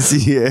stool.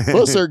 Yeah.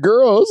 Plus, they're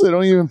girls; they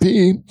don't even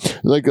pee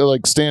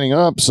like standing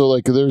up. So,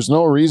 like, there's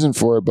no reason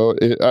for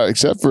it,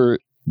 except for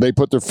they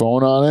put their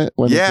phone on it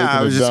when. Yeah,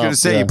 I was just gonna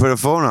say you put a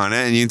phone on it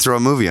and you can throw a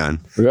movie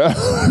on. Yeah,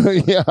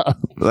 yeah.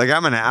 Like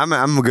I'm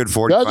a good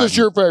 45. That's a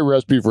surefire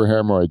recipe for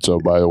hemorrhoids, though.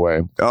 By the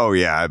way. Oh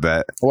yeah, I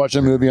bet. Watch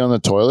a movie on the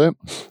toilet.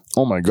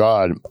 Oh my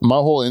God, my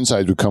whole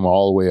insides would come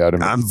all the way out of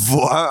me.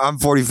 I'm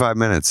 45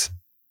 minutes.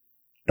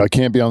 I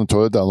can't be on the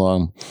toilet that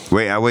long.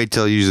 I wait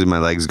till usually my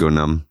legs go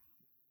numb.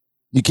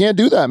 You can't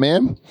do that,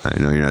 man. I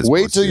know you're not.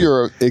 Wait till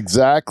you're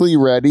exactly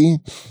ready.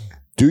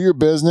 Do your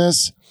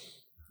business.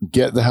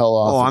 Get the hell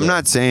off. Oh, I'm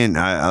not saying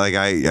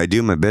I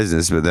do my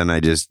business, but then I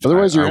just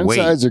otherwise your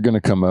insides are going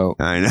to come out.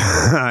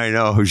 I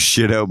know.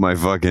 Shit out my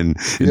fucking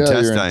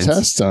intestines. Your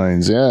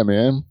intestines. Yeah,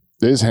 man.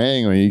 They just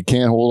hang. You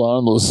can't hold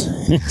on to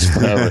those things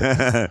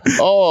forever.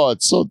 Oh,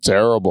 it's so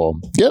terrible.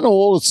 Getting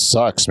old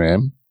sucks,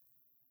 man.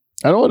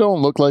 I know I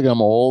don't look like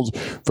I'm old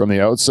from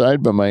the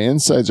outside, but my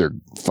insides are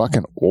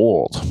fucking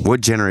old. What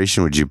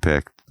generation would you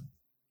pick?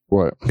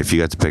 What? If you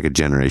got to pick a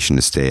generation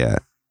to stay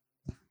at?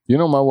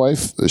 My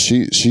wife,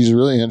 she's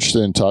really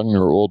interested in talking to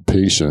her old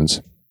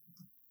patients.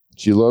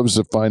 She loves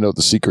to find out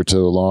the secret to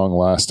a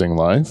long-lasting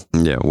life.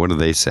 Yeah, what do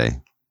they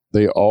say?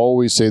 They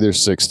always say they're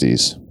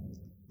 60s.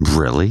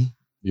 Really?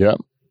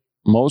 Yep.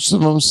 Most of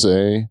them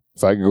say,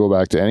 if I could go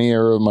back to any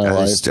era of my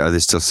life. Are they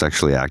still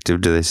sexually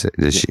active? Do they say?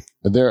 Does she?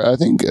 I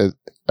think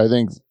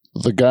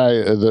the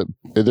guy,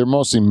 they're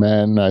mostly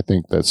men, I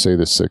think, that say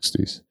the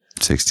 60s.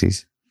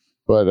 60s?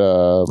 But,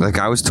 like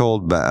I was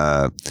told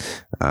by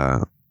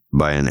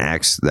an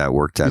ex that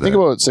worked at. You think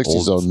about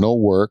 60s though, no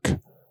work.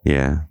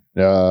 Yeah.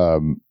 You're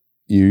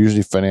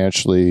usually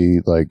financially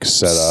like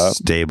set up,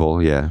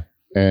 stable. Yeah.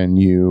 and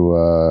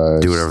you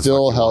Do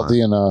still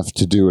healthy enough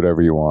to do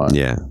whatever you want.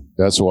 Yeah.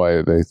 That's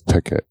why they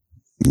pick it.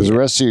 Because the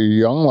rest of your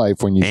young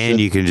life, when you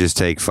you can just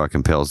take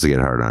fucking pills to get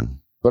hard on.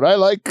 But I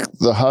like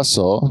the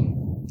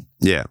hustle.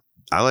 Yeah,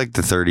 I like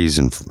the 30s,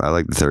 and I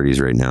like the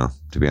 30s right now.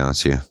 To be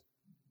honest with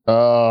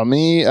you,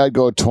 me, I'd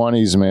go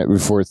 20s, man,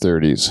 before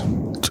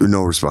 30s.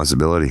 No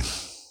responsibility.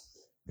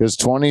 Because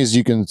 20s,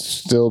 you can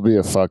still be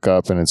a fuck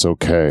up, and it's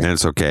okay. And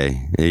it's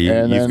okay.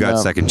 You've got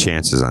second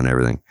chances on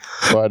everything.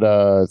 But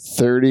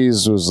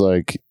 30s was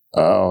like,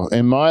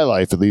 in my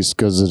life, at least,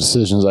 because the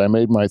decisions I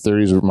made, my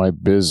 30s were my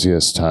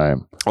busiest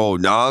time. Oh,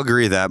 no, I'll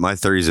agree that my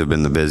 30s have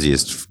been the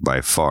busiest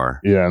by far.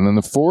 Yeah, and then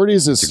the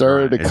 40s, it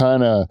started to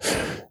kind of,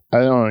 I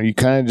don't know, you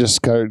kind of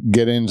just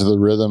get into the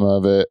rhythm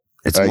of it.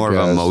 It's more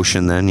of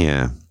emotion then,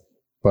 yeah.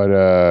 But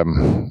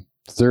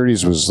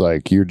 30s was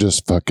like, you're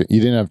just fucking, you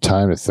didn't have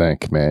time to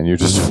think, man. You're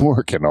just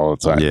working all the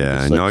time.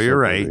 Yeah, like, no, you're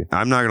right.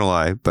 I'm not going to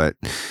lie, but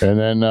and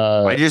then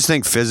I just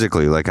think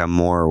physically, like I'm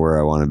more where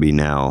I want to be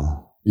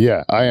now.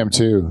 Yeah, I am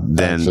too.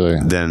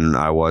 Than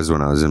I was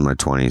when I was in my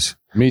 20s.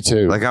 Me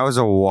too. Like I was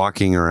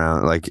walking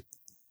around, like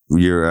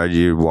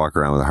you walk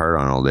around with a heart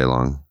on all day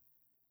long.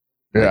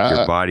 Like yeah,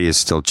 your body is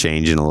still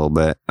changing a little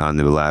bit on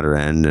the latter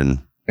end,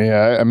 and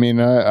yeah, I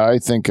mean, I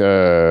think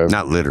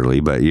not literally,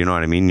 but you know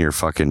what I mean. Your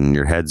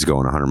head's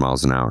going 100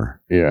 miles an hour.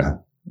 Yeah.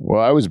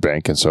 Well, I was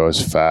banking, so I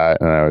was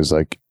fat, and I was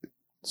like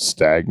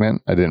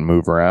stagnant. I didn't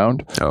move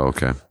around. Oh,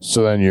 okay.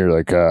 So then you're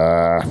like,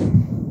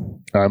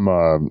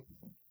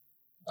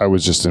 I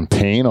was just in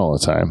pain all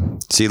the time.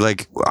 See,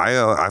 like I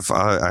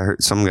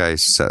heard some guy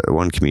said,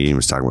 one comedian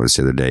was talking about this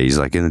the other day. He's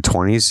like, in the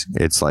 20s,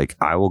 it's like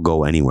I will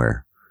go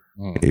anywhere.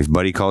 If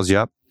buddy calls you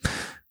up,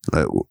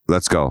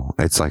 let's go.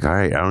 It's like, all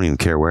right, I don't even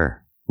care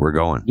where we're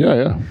going.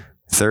 Yeah.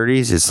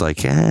 30s, it's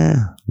like,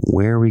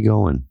 where are we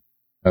going?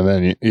 And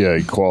then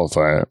you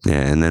qualify it.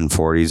 Yeah, and then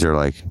 40s are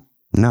like,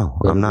 no,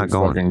 better I'm not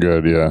going. Fucking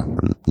good, yeah.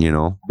 You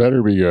know,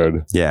 better be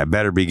good. Yeah,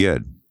 better be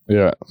good.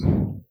 Yeah.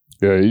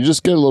 You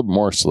just get a little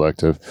more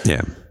selective.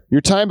 Yeah.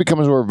 Your time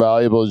becomes more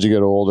valuable as you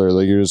get older.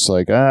 Like you're just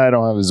like, I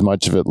don't have as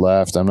much of it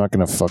left. I'm not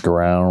going to fuck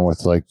around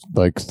with like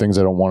things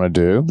I don't want to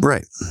do.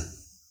 Right.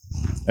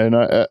 And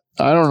I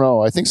don't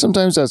know. I think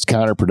sometimes that's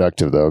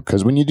counterproductive though,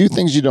 because when you do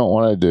things you don't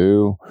want to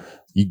do,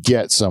 you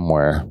get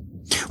somewhere.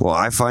 Well,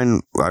 I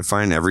find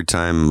every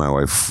time my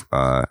wife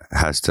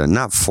has to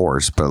not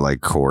force, but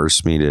like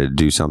coerce me to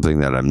do something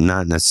that I'm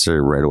not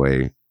necessarily right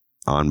away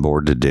on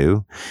board to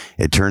do,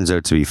 it turns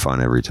out to be fun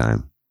every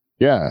time.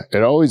 Yeah,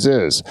 it always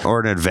is.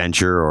 Or an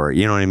adventure, or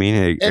you know what I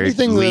mean? It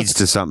leads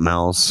to something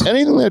else.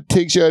 Anything that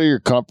takes you out of your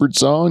comfort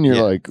zone, you're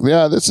like,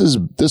 yeah, this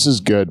is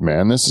good,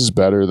 man. This is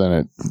better than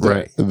it.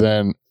 Right.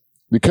 Than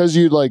because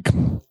you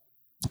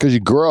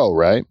grow,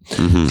 right?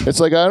 Mm-hmm. It's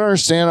like I don't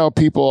understand how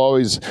people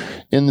always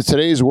in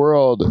today's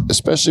world,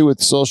 especially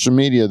with social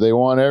media, they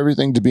want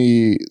everything to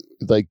be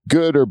like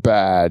good or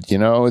bad. You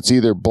know, it's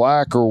either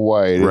black or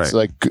white.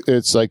 Right.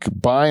 It's like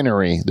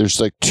binary.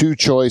 There's like two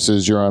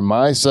choices. You're on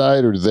my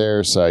side or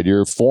their side.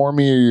 You're for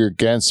me or you're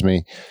against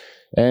me.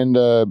 And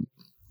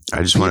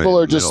people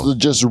are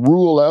just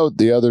rule out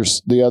the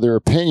other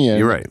opinion.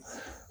 You're right.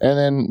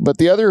 But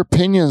the other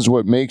opinion is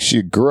what makes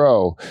you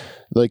grow.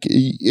 Like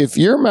if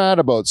you're mad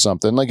about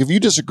something, like if you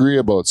disagree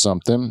about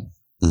something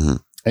mm-hmm.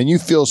 and you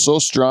feel so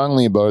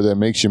strongly about it that it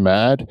makes you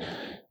mad,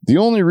 the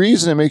only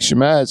reason it makes you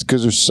mad is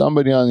because there's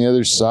somebody on the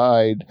other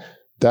side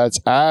that's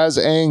as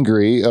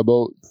angry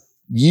about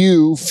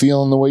you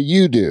feeling the way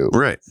you do.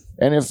 Right.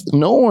 And if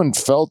no one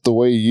felt the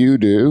way you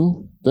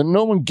do, then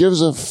no one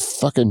gives a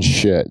fucking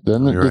shit.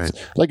 Then it's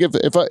like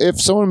if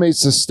someone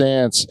makes the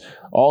stance,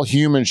 all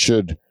humans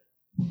should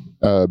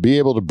be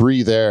able to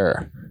breathe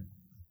air.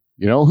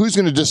 You know, who's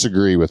going to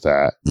disagree with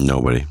that?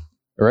 Nobody.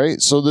 Right?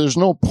 So there's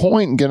no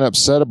point in getting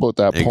upset about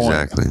that point.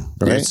 Exactly.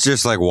 Right? It's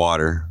just like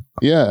water.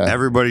 Yeah.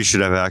 Everybody should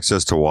have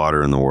access to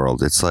water in the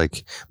world. It's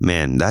like,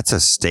 man, that's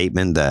a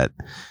statement that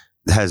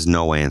has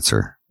no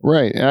answer.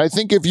 Right. And I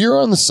think if you're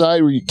on the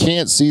side where you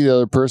can't see the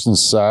other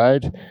person's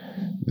side,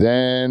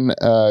 then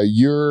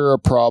you're a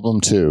problem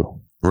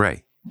too.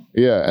 Right.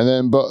 Yeah, and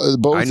then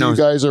both you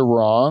guys are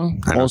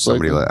wrong. I know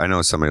somebody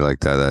like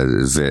that. That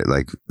is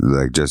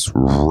like just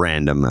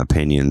random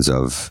opinions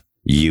of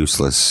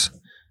useless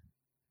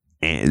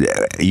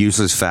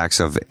facts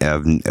of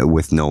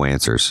with no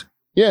answers.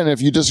 Yeah, and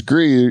if you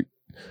disagree,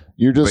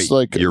 you're just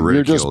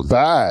you're just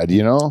bad,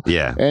 you know.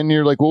 Yeah, and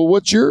you're like, well,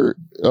 what's your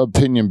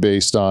opinion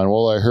based on?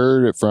 Well, I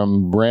heard it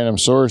from random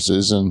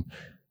sources and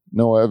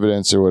no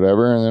evidence or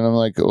whatever. And then I'm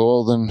like,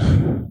 well,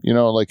 then you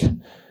know, like.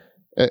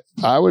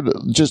 I would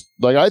just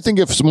I think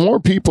if some more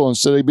people,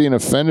 instead of being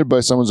offended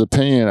by someone's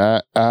opinion,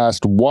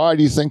 asked, why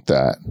do you think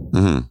that?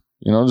 Mm-hmm.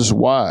 You know, just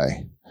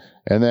why?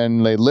 And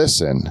then they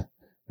listen.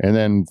 And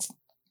then,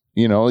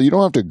 you know, you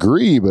don't have to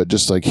agree, but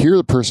just hear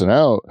the person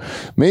out.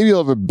 Maybe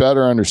you'll have a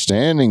better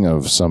understanding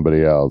of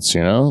somebody else,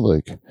 you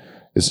know,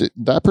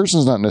 that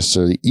person's not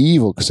necessarily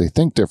evil because they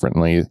think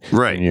differently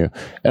than you.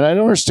 And I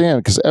don't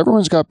understand because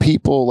everyone's got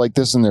people like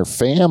this in their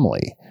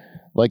family.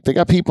 Like you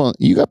got people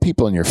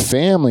in your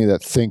family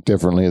that think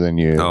differently than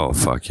you. Oh,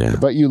 fuck yeah.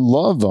 But you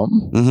love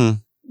them. Mm-hmm.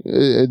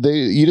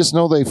 You just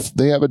know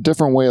they have a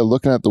different way of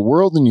looking at the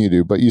world than you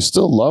do, but you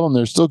still love them.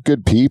 They're still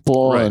good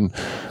people and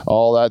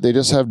all that. They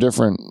just have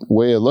different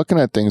way of looking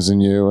at things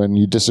than you, and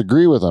you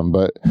disagree with them.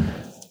 But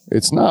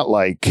it's not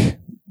like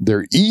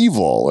they're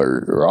evil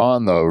or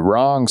on the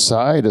wrong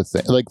side of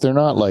things. Like they're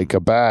not like a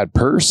bad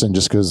person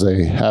just because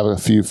they have a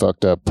few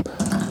fucked up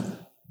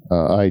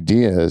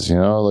ideas.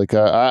 Like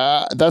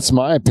that's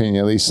my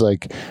opinion, at least.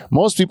 Like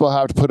most people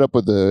have to put up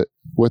with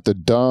the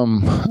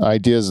dumb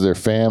ideas of their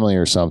family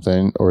or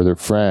something or their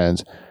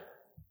friends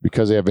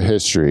because they have a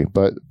history.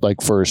 But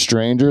like for a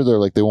stranger, they're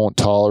like they won't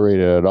tolerate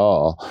it at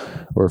all.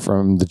 Or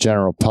from the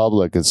general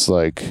public, it's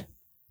like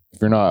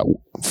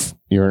if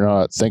you're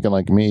not thinking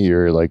like me,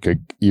 you're like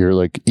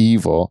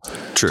evil.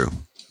 True.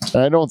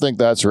 And I don't think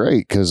that's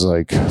right because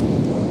like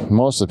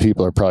most of the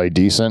people are probably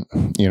decent.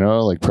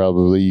 Like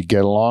probably you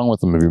get along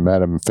with them if you met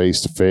them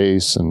face to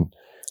face and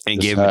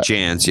give them a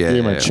chance. Yeah,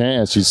 give them a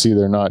chance. You see,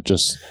 they're not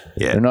just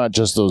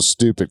those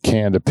stupid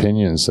canned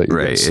opinions that you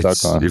get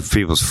stuck on. If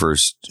people's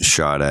first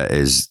shot at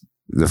is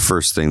the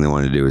first thing they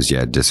want to do is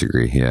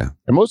disagree. Yeah,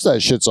 and most of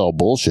that shit's all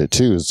bullshit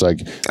too. It's like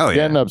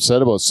getting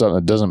upset about something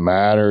that doesn't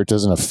matter. It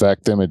doesn't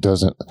affect them. It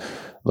doesn't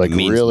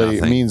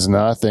it means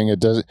nothing. It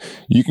doesn't.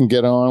 You can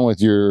get on with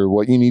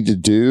what you need to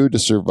do to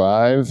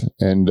survive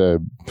and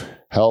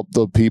help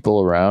the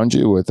people around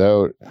you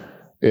without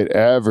it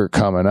ever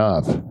coming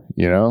up.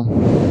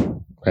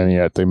 And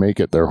yet they make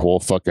it their whole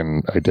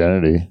fucking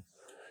identity.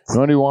 You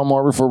want to do one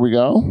more before we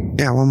go?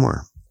 Yeah, one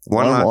more.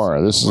 One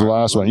more. This is the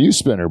last one. You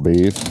spinner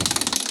beef.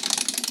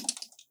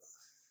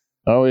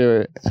 Oh,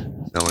 wait.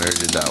 No, we already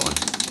did that one.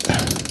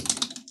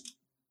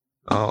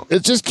 Oh.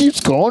 It just keeps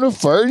going and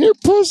farting your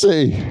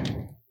pussy.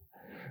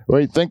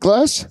 Wait, think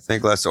less?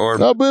 Think less or...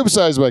 No, boob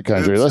size by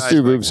country. Let's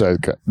do boob size.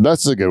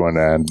 That's a good one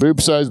to add. Boob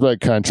size by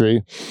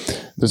country.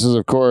 This is,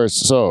 of course,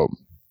 so...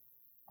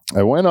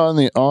 I went on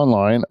the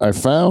online. I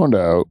found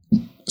out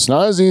it's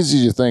not as easy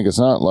as you think. It's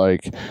not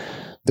like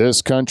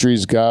this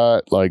country's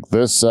got like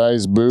this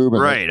size boob.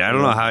 Right. I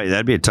don't know how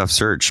that'd be a tough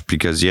search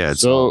because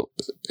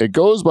it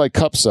goes by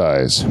cup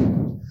size.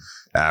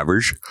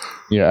 Average.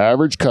 Yeah,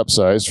 average cup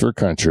size for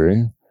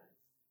country.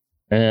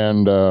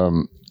 And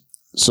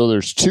so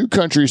there's 2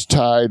 countries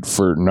tied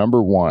for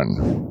number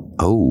 1.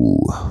 Oh,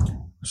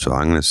 so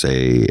I'm going to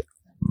say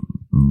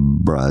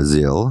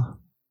Brazil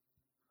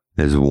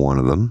is one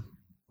of them.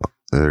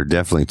 They're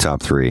definitely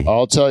top 3.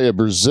 I'll tell you,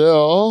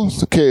 Brazil.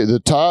 Okay,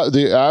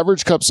 the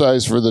average cup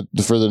size for the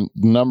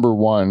number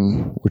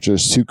 1, which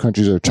is 2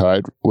 countries are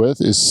tied with,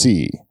 is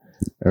C.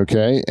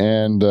 Okay,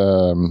 and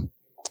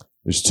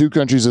there's 2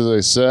 countries, as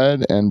I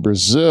said, and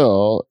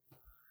Brazil.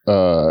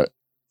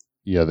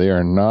 They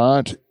are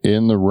not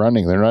in the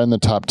running. They're not in the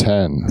top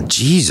 10.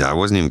 Jeez, I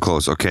wasn't even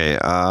close. Okay,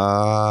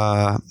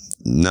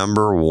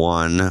 number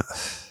 1.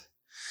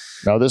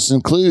 Now this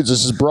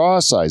is bra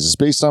size. It's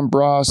based on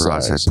bra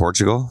size.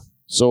 Portugal.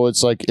 So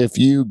it's like if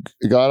you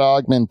got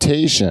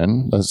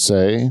augmentation, let's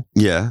say,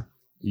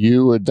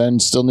 you would then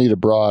still need a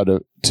bra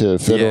to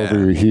fit over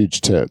your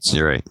huge tits.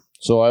 You're right.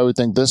 So I would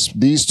think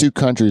these 2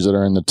 countries that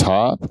are in the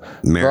top,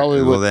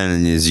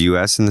 then is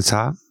U.S. in the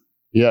top?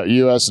 Yeah,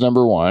 U.S.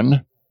 number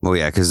 1. Well,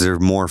 yeah, because there's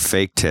more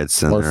fake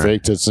tits than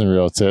fake tits than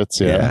real tits.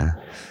 Yeah.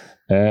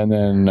 And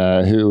then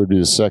who would be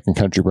the second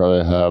country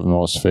probably have the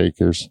most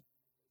fakers?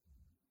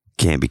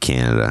 Can't be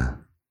Canada.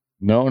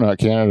 No, not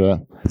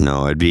Canada.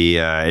 No, it'd be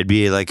out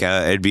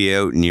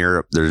in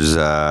Europe. There's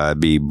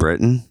be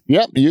Britain.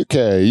 Yep,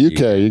 UK.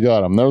 You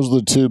got them. Those are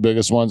the 2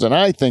 biggest ones, and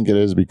I think it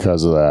is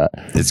because of that.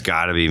 It's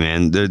got to be,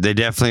 man. They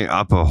definitely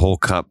up a whole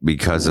cup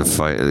because of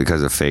fake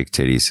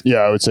titties. Yeah,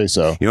 I would say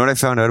so. You know what I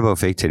found out about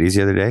fake titties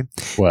the other day?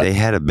 What? They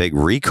had a big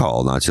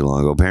recall not too long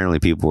ago. Apparently,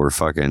 people were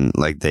fucking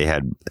they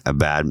had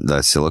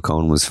the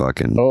silicone was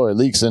fucking. Oh, it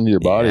leaks into your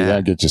body.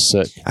 That gets you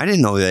sick. I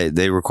didn't know that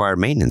they required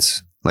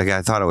maintenance.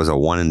 I thought it was a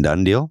one and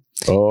done deal.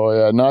 Oh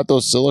yeah, not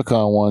those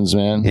silicone ones,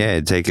 man. Yeah,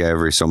 it'd take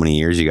every so many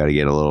years. You got to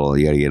get a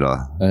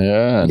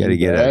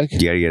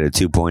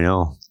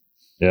 2.0.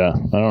 Yeah,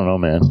 I don't know,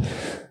 man.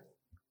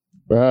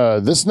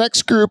 This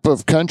next group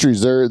of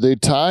countries, they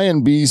tie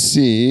in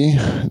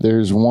BC.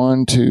 There's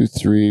 1, 2,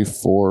 3,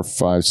 4,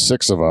 5,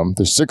 6 of them.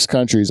 There's 6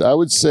 countries. I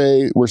would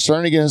say we're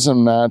starting to get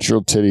some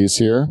natural titties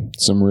here.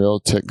 Some real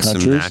tit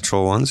countries. Some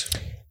natural ones.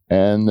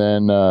 And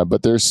then,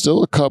 but there's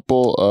still a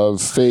couple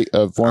of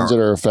ones that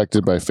are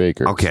affected by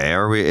fakers. Okay,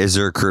 is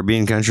there a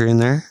Caribbean country in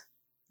there?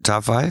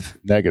 Top 5?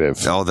 Negative.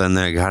 Oh, then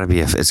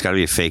it's got to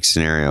be a fake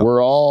scenario.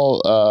 We're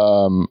all,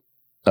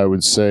 I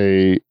would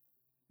say,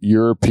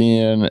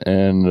 European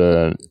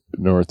and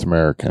North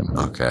American.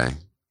 Okay.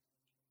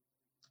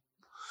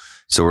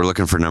 So we're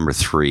looking for number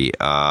 3.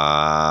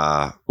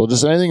 Well,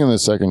 just anything in the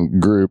second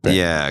group.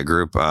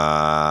 Group.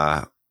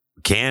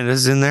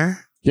 Canada's in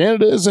there.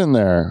 Canada is in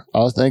there.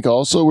 I think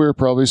also we were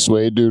probably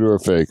swayed due to our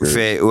fakers.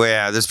 Well,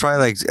 yeah, there's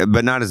probably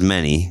but not as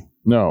many.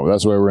 No,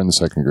 that's why we're in the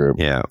second group.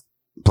 Yeah.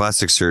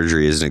 Plastic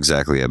surgery isn't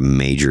exactly a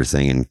major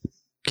thing in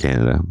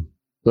Canada.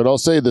 But I'll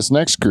say this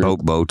next group.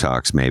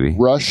 Botox, maybe.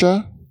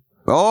 Russia.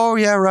 Oh,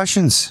 yeah,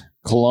 Russians.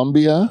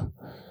 Colombia.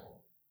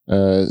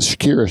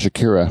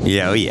 Shakira.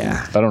 Yeah, oh,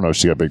 yeah. I don't know if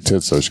she got big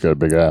tits, though. She got a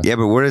big ass. Yeah,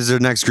 but what is their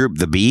next group?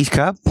 The B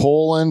Cup?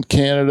 Poland,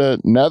 Canada,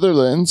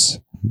 Netherlands,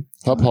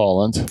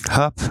 Holland.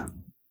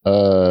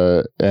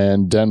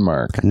 And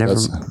Denmark.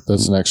 That's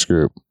the next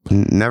group.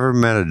 Never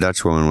met a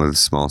Dutch woman with a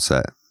small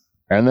set.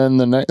 And then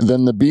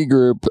the B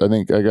group, I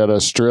think I got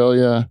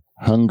Australia,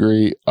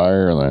 Hungary,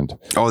 Ireland.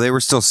 Oh, they were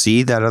still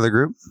C, that other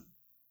group?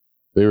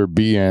 They were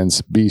B and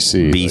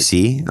BC.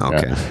 BC? Like,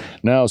 okay. Yeah.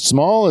 Now,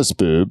 smallest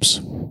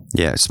boobs.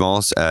 Yeah,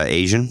 smallest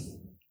Asian.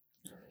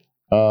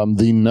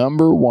 The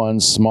number one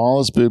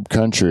smallest boob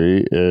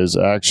country is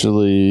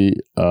actually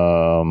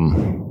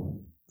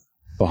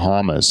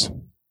Bahamas.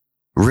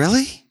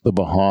 Really? The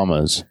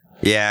Bahamas.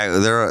 Yeah,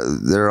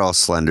 they're all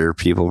slender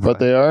people. But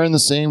they are in the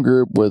same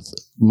group with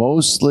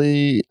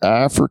mostly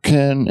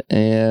African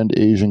and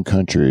Asian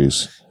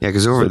countries. Yeah,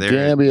 because over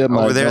there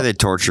they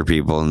torture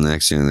people, and the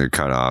next thing they're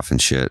cut off and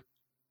shit.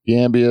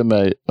 Gambia,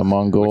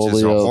 Mongolia. Which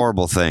is a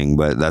horrible thing,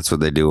 but that's what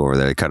they do over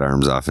there. They cut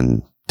arms off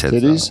and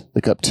titties. They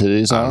cut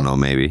titties off? I don't know,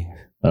 maybe.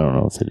 I don't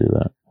know if they do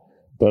that.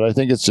 But I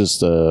think it's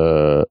just,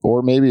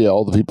 or maybe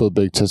all the people with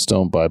big tits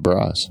don't buy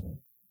bras.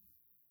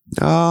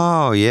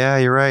 Oh, yeah,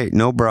 you're right.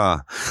 No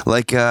bra.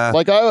 Like I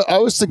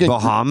was thinking.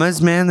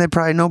 Bahamas, man, they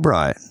probably no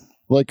bra.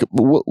 Like,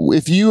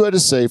 if you had to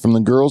say from the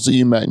girls that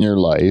you met in your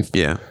life,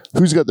 yeah,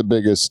 who's got the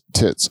biggest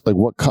tits? Like,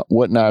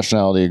 what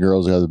nationality of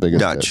girls have the biggest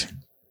Dutch. Tits?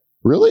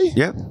 Really?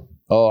 Yep.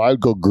 Oh, I'd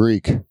go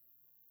Greek.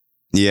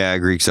 Yeah,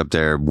 Greek's up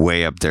there,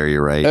 way up there.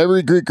 You're right.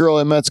 Every Greek girl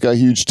I met's got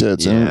huge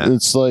tits, and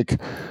it's like,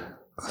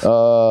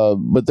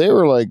 but they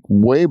were like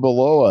way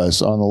below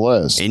us on the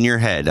list. In your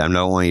head, I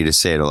don't want you to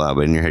say it aloud,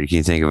 but in your head, can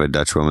you think of a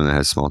Dutch woman that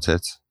has small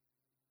tits?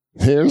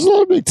 There's a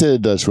lot of big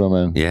titted Dutch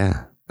women.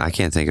 Yeah, I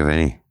can't think of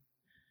any.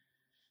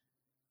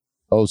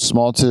 Oh,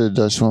 small titted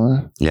Dutch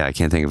woman? Yeah, I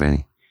can't think of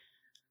any.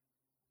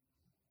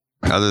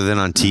 Other than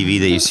on TV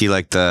that you see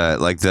like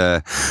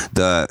the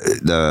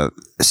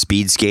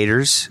speed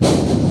skaters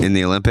in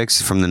the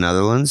Olympics from the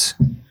Netherlands.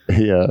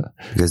 Yeah.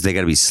 Because they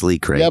got to be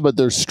sleek, right? Yeah, but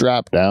they're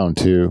strapped down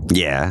too.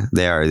 Yeah,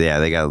 they are. Yeah,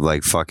 they got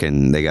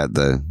they got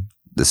the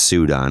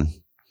suit on.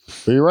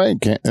 But you're right.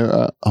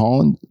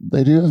 Holland,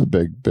 they do have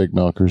big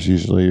milkers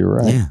usually. You're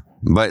right. Yeah.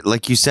 But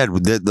like you said,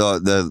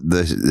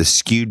 the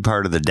skewed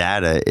part of the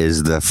data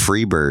is the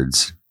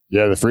Freebirds.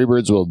 Yeah, the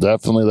Freebirds will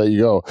definitely let you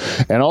go.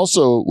 And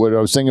also, what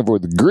I was thinking for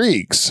the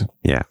Greeks,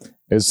 yeah,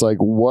 it's like,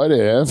 what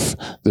if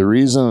the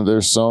reason that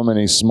there's so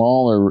many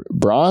smaller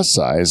bra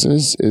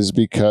sizes is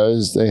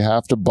because they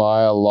have to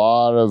buy a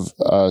lot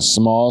of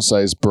small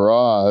size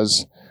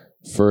bras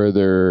for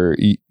their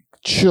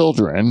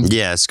children?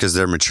 Yes, because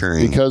they're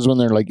maturing. Because when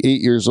they're like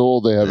 8 years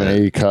old, they have an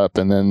A cup,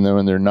 and then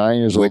when they're 9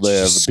 years old, they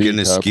have a B cup. Which is going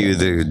to skew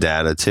the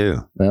data too.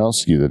 They'll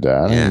skew the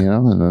data, you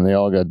know, and then they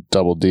all got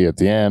double D at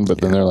the end.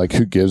 But then they're like,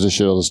 "Who gives a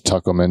shit? I'll just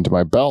tuck them into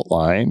my belt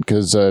line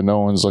because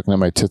no one's looking at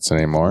my tits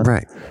anymore,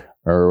 right?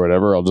 Or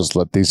whatever. I'll just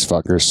let these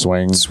fuckers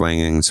swing,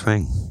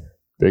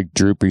 big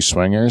droopy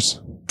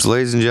swingers." So,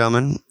 ladies and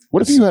gentlemen.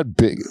 What if you had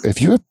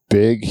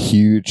big,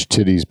 huge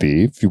titties,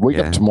 B? If you wake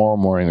up tomorrow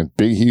morning with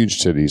big,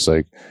 huge titties,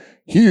 like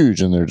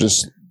huge, and they're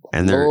just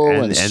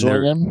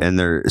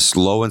they're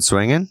slow and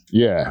swinging.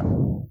 Yeah,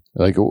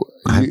 like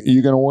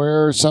you gonna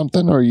wear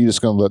something, or are you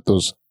just gonna let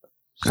those?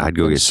 I'd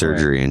go get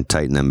surgery and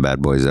tighten them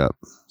bad boys up.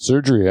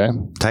 Surgery, eh?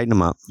 Tighten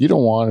them up. You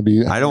don't want to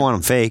be. I don't want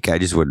them fake. I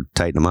just would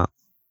tighten them up.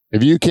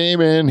 If you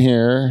came in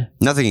here,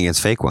 nothing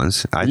against fake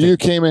ones. You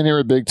came in here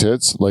with big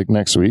tits, like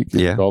next week.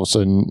 Yeah. All of a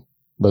sudden,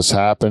 this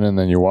happened, and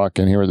then you walk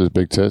in here with those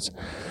big tits.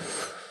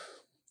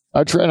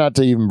 I try not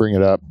to even bring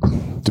it up,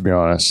 to be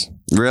honest.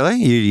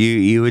 Really?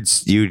 You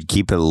would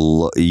keep it.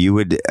 You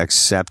would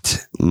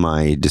accept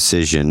my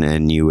decision,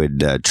 and you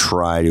would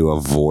try to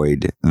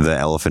avoid the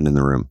elephant in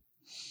the room.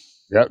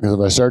 Yeah, because if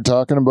I start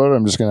talking about it,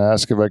 I'm just going to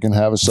ask if I can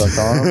have a suck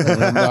on them,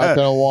 and I'm not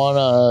going to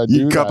want to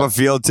do cup a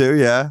feel too,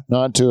 yeah.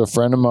 Not to a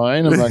friend of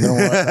mine. I'm not going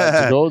to want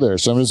to go there.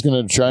 So I'm just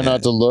going to try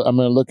not to look. I'm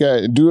going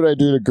to do what I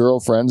do to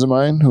girlfriends of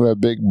mine who have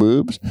big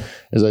boobs.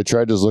 Is I try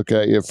to just look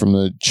at you from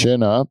the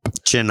chin up.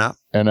 Chin up.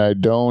 And I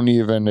don't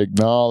even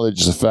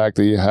acknowledge the fact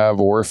that you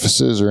have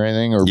orifices or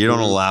anything. Or you don't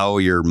allow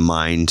your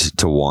mind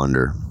to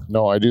wander.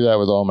 No, I do that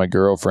with all my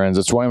girlfriends.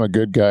 That's why I'm a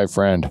good guy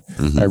friend.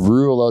 Mm-hmm. I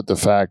rule out the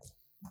fact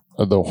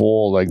of the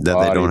whole that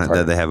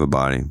that they have a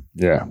body.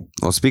 Yeah.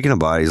 Well, speaking of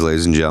bodies,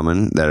 ladies and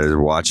gentlemen that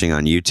are watching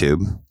on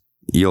YouTube,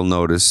 you'll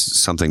notice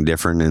something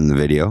different in the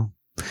video.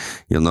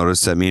 You'll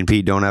notice that me and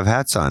Pete don't have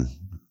hats on.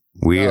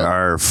 We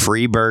are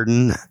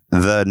Freebirding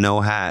the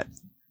no hat.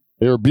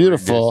 They were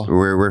beautiful.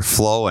 We're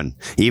flowing,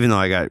 even though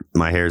I got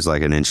my hair's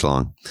like an inch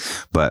long.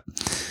 But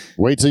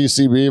wait till you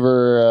see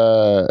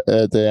Beaver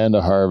at the end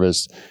of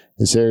harvest.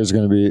 His hair is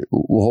going to be.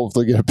 We'll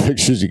hopefully get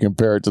pictures. You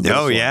compare it to this.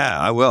 Oh one. Yeah,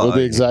 I will. It'll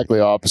be exactly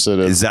opposite.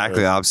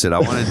 Exactly opposite. I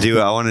want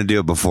to do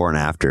it before and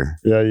after.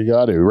 Yeah, you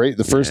got to. Right,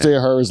 the first day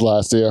of harvest,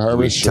 last day of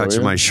harvest. Touch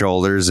my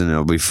shoulders, and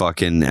it'll be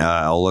fucking.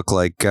 I'll look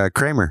like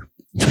Kramer.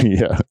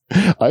 Yeah.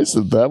 I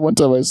said that one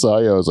time I saw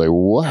you, I was like,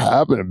 what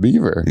happened to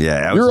Beaver?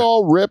 Yeah. You're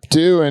all ripped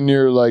too, and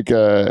you're like,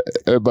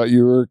 but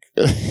you were.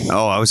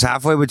 I was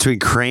halfway between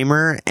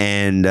Kramer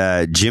and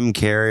Jim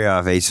Carrey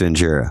off Ace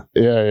Ventura.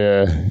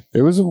 Yeah.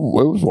 It was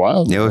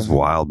wild. It was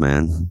wild,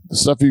 man. The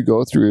stuff you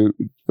go through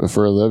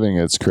for a living,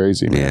 it's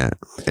crazy, man. Yeah.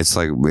 It's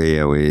like,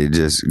 we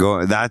just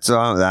go,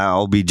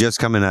 I'll be just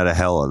coming out of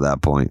hell at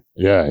that point.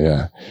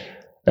 Yeah.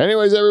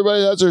 Anyways,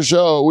 everybody, that's our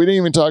show. We didn't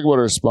even talk about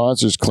our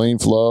sponsors, Clean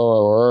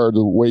Flow, or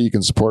the way you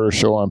can support our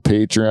show on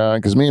Patreon,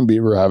 because me and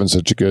Beaver are having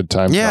such a good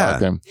time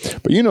talking.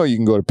 But you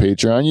can go to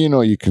Patreon.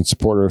 You can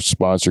support our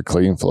sponsor,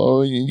 Clean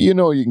Flow.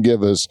 You can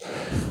give us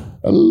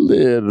a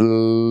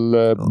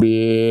little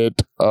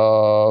bit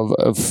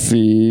of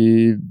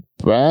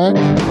feedback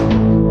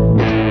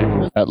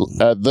at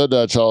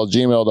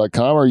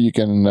thedutchhall@gmail.com, or you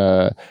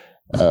can...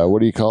 what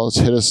do you call us?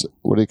 Hit us.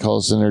 What do you call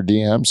us in our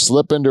DMs?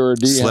 Slip into our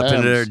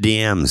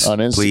DMs on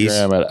Instagram please.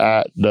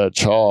 at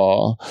Dutch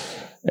Hall.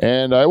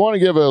 And I want to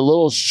give a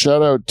little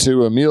shout out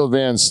to Emil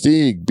Van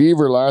Steeg.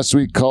 Beaver last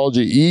week called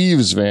you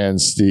Eves Van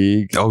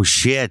Steeg. Oh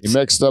shit! He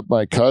mixed up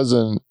my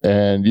cousin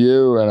and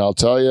you, and I'll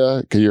tell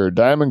you, because you're a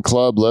Diamond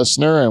Club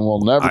listener, and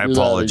we'll never. I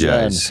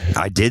apologize. That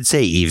again. I did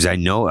say Eves. I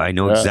know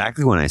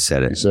exactly when I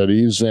said it. You said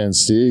Eves Van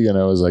Steeg, and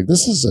I was like,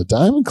 "This is a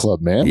Diamond Club,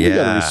 man. We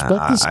gotta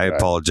respect this guy." I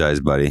apologize,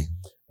 buddy.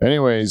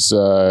 Anyways,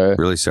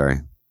 really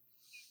sorry.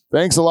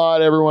 Thanks a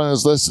lot, everyone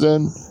that's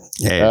listening.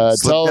 Hey,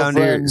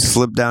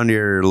 slip down to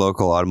your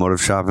local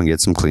automotive shop and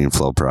get some Clean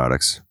Flow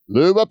products.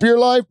 Lube up your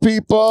life,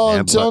 people.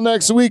 Until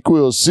next week,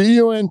 we'll see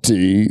you in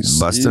T.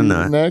 Bust a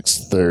nut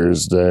next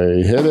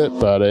Thursday. Hit it,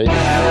 buddy. Oh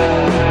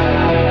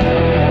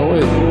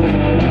wait.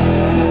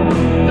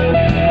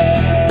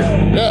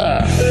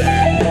 Yeah.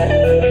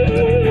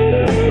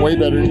 Way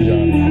better than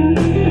John.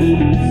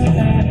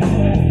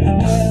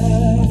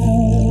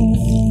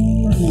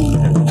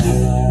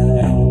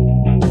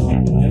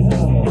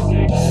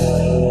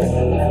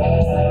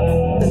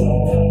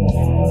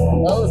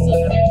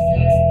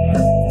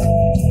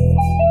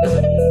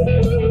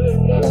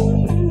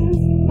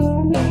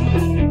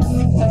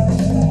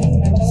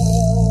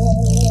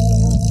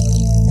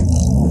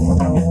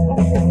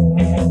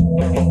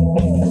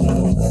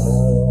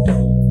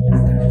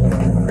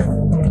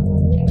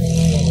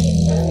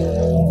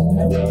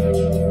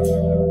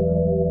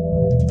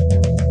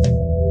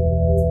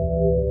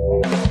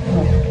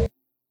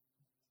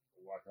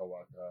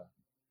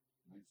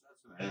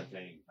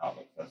 Entertaining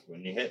topics.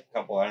 When you hit a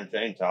couple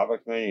entertaining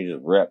topics, man, you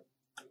just rip.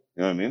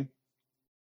 You know what I mean?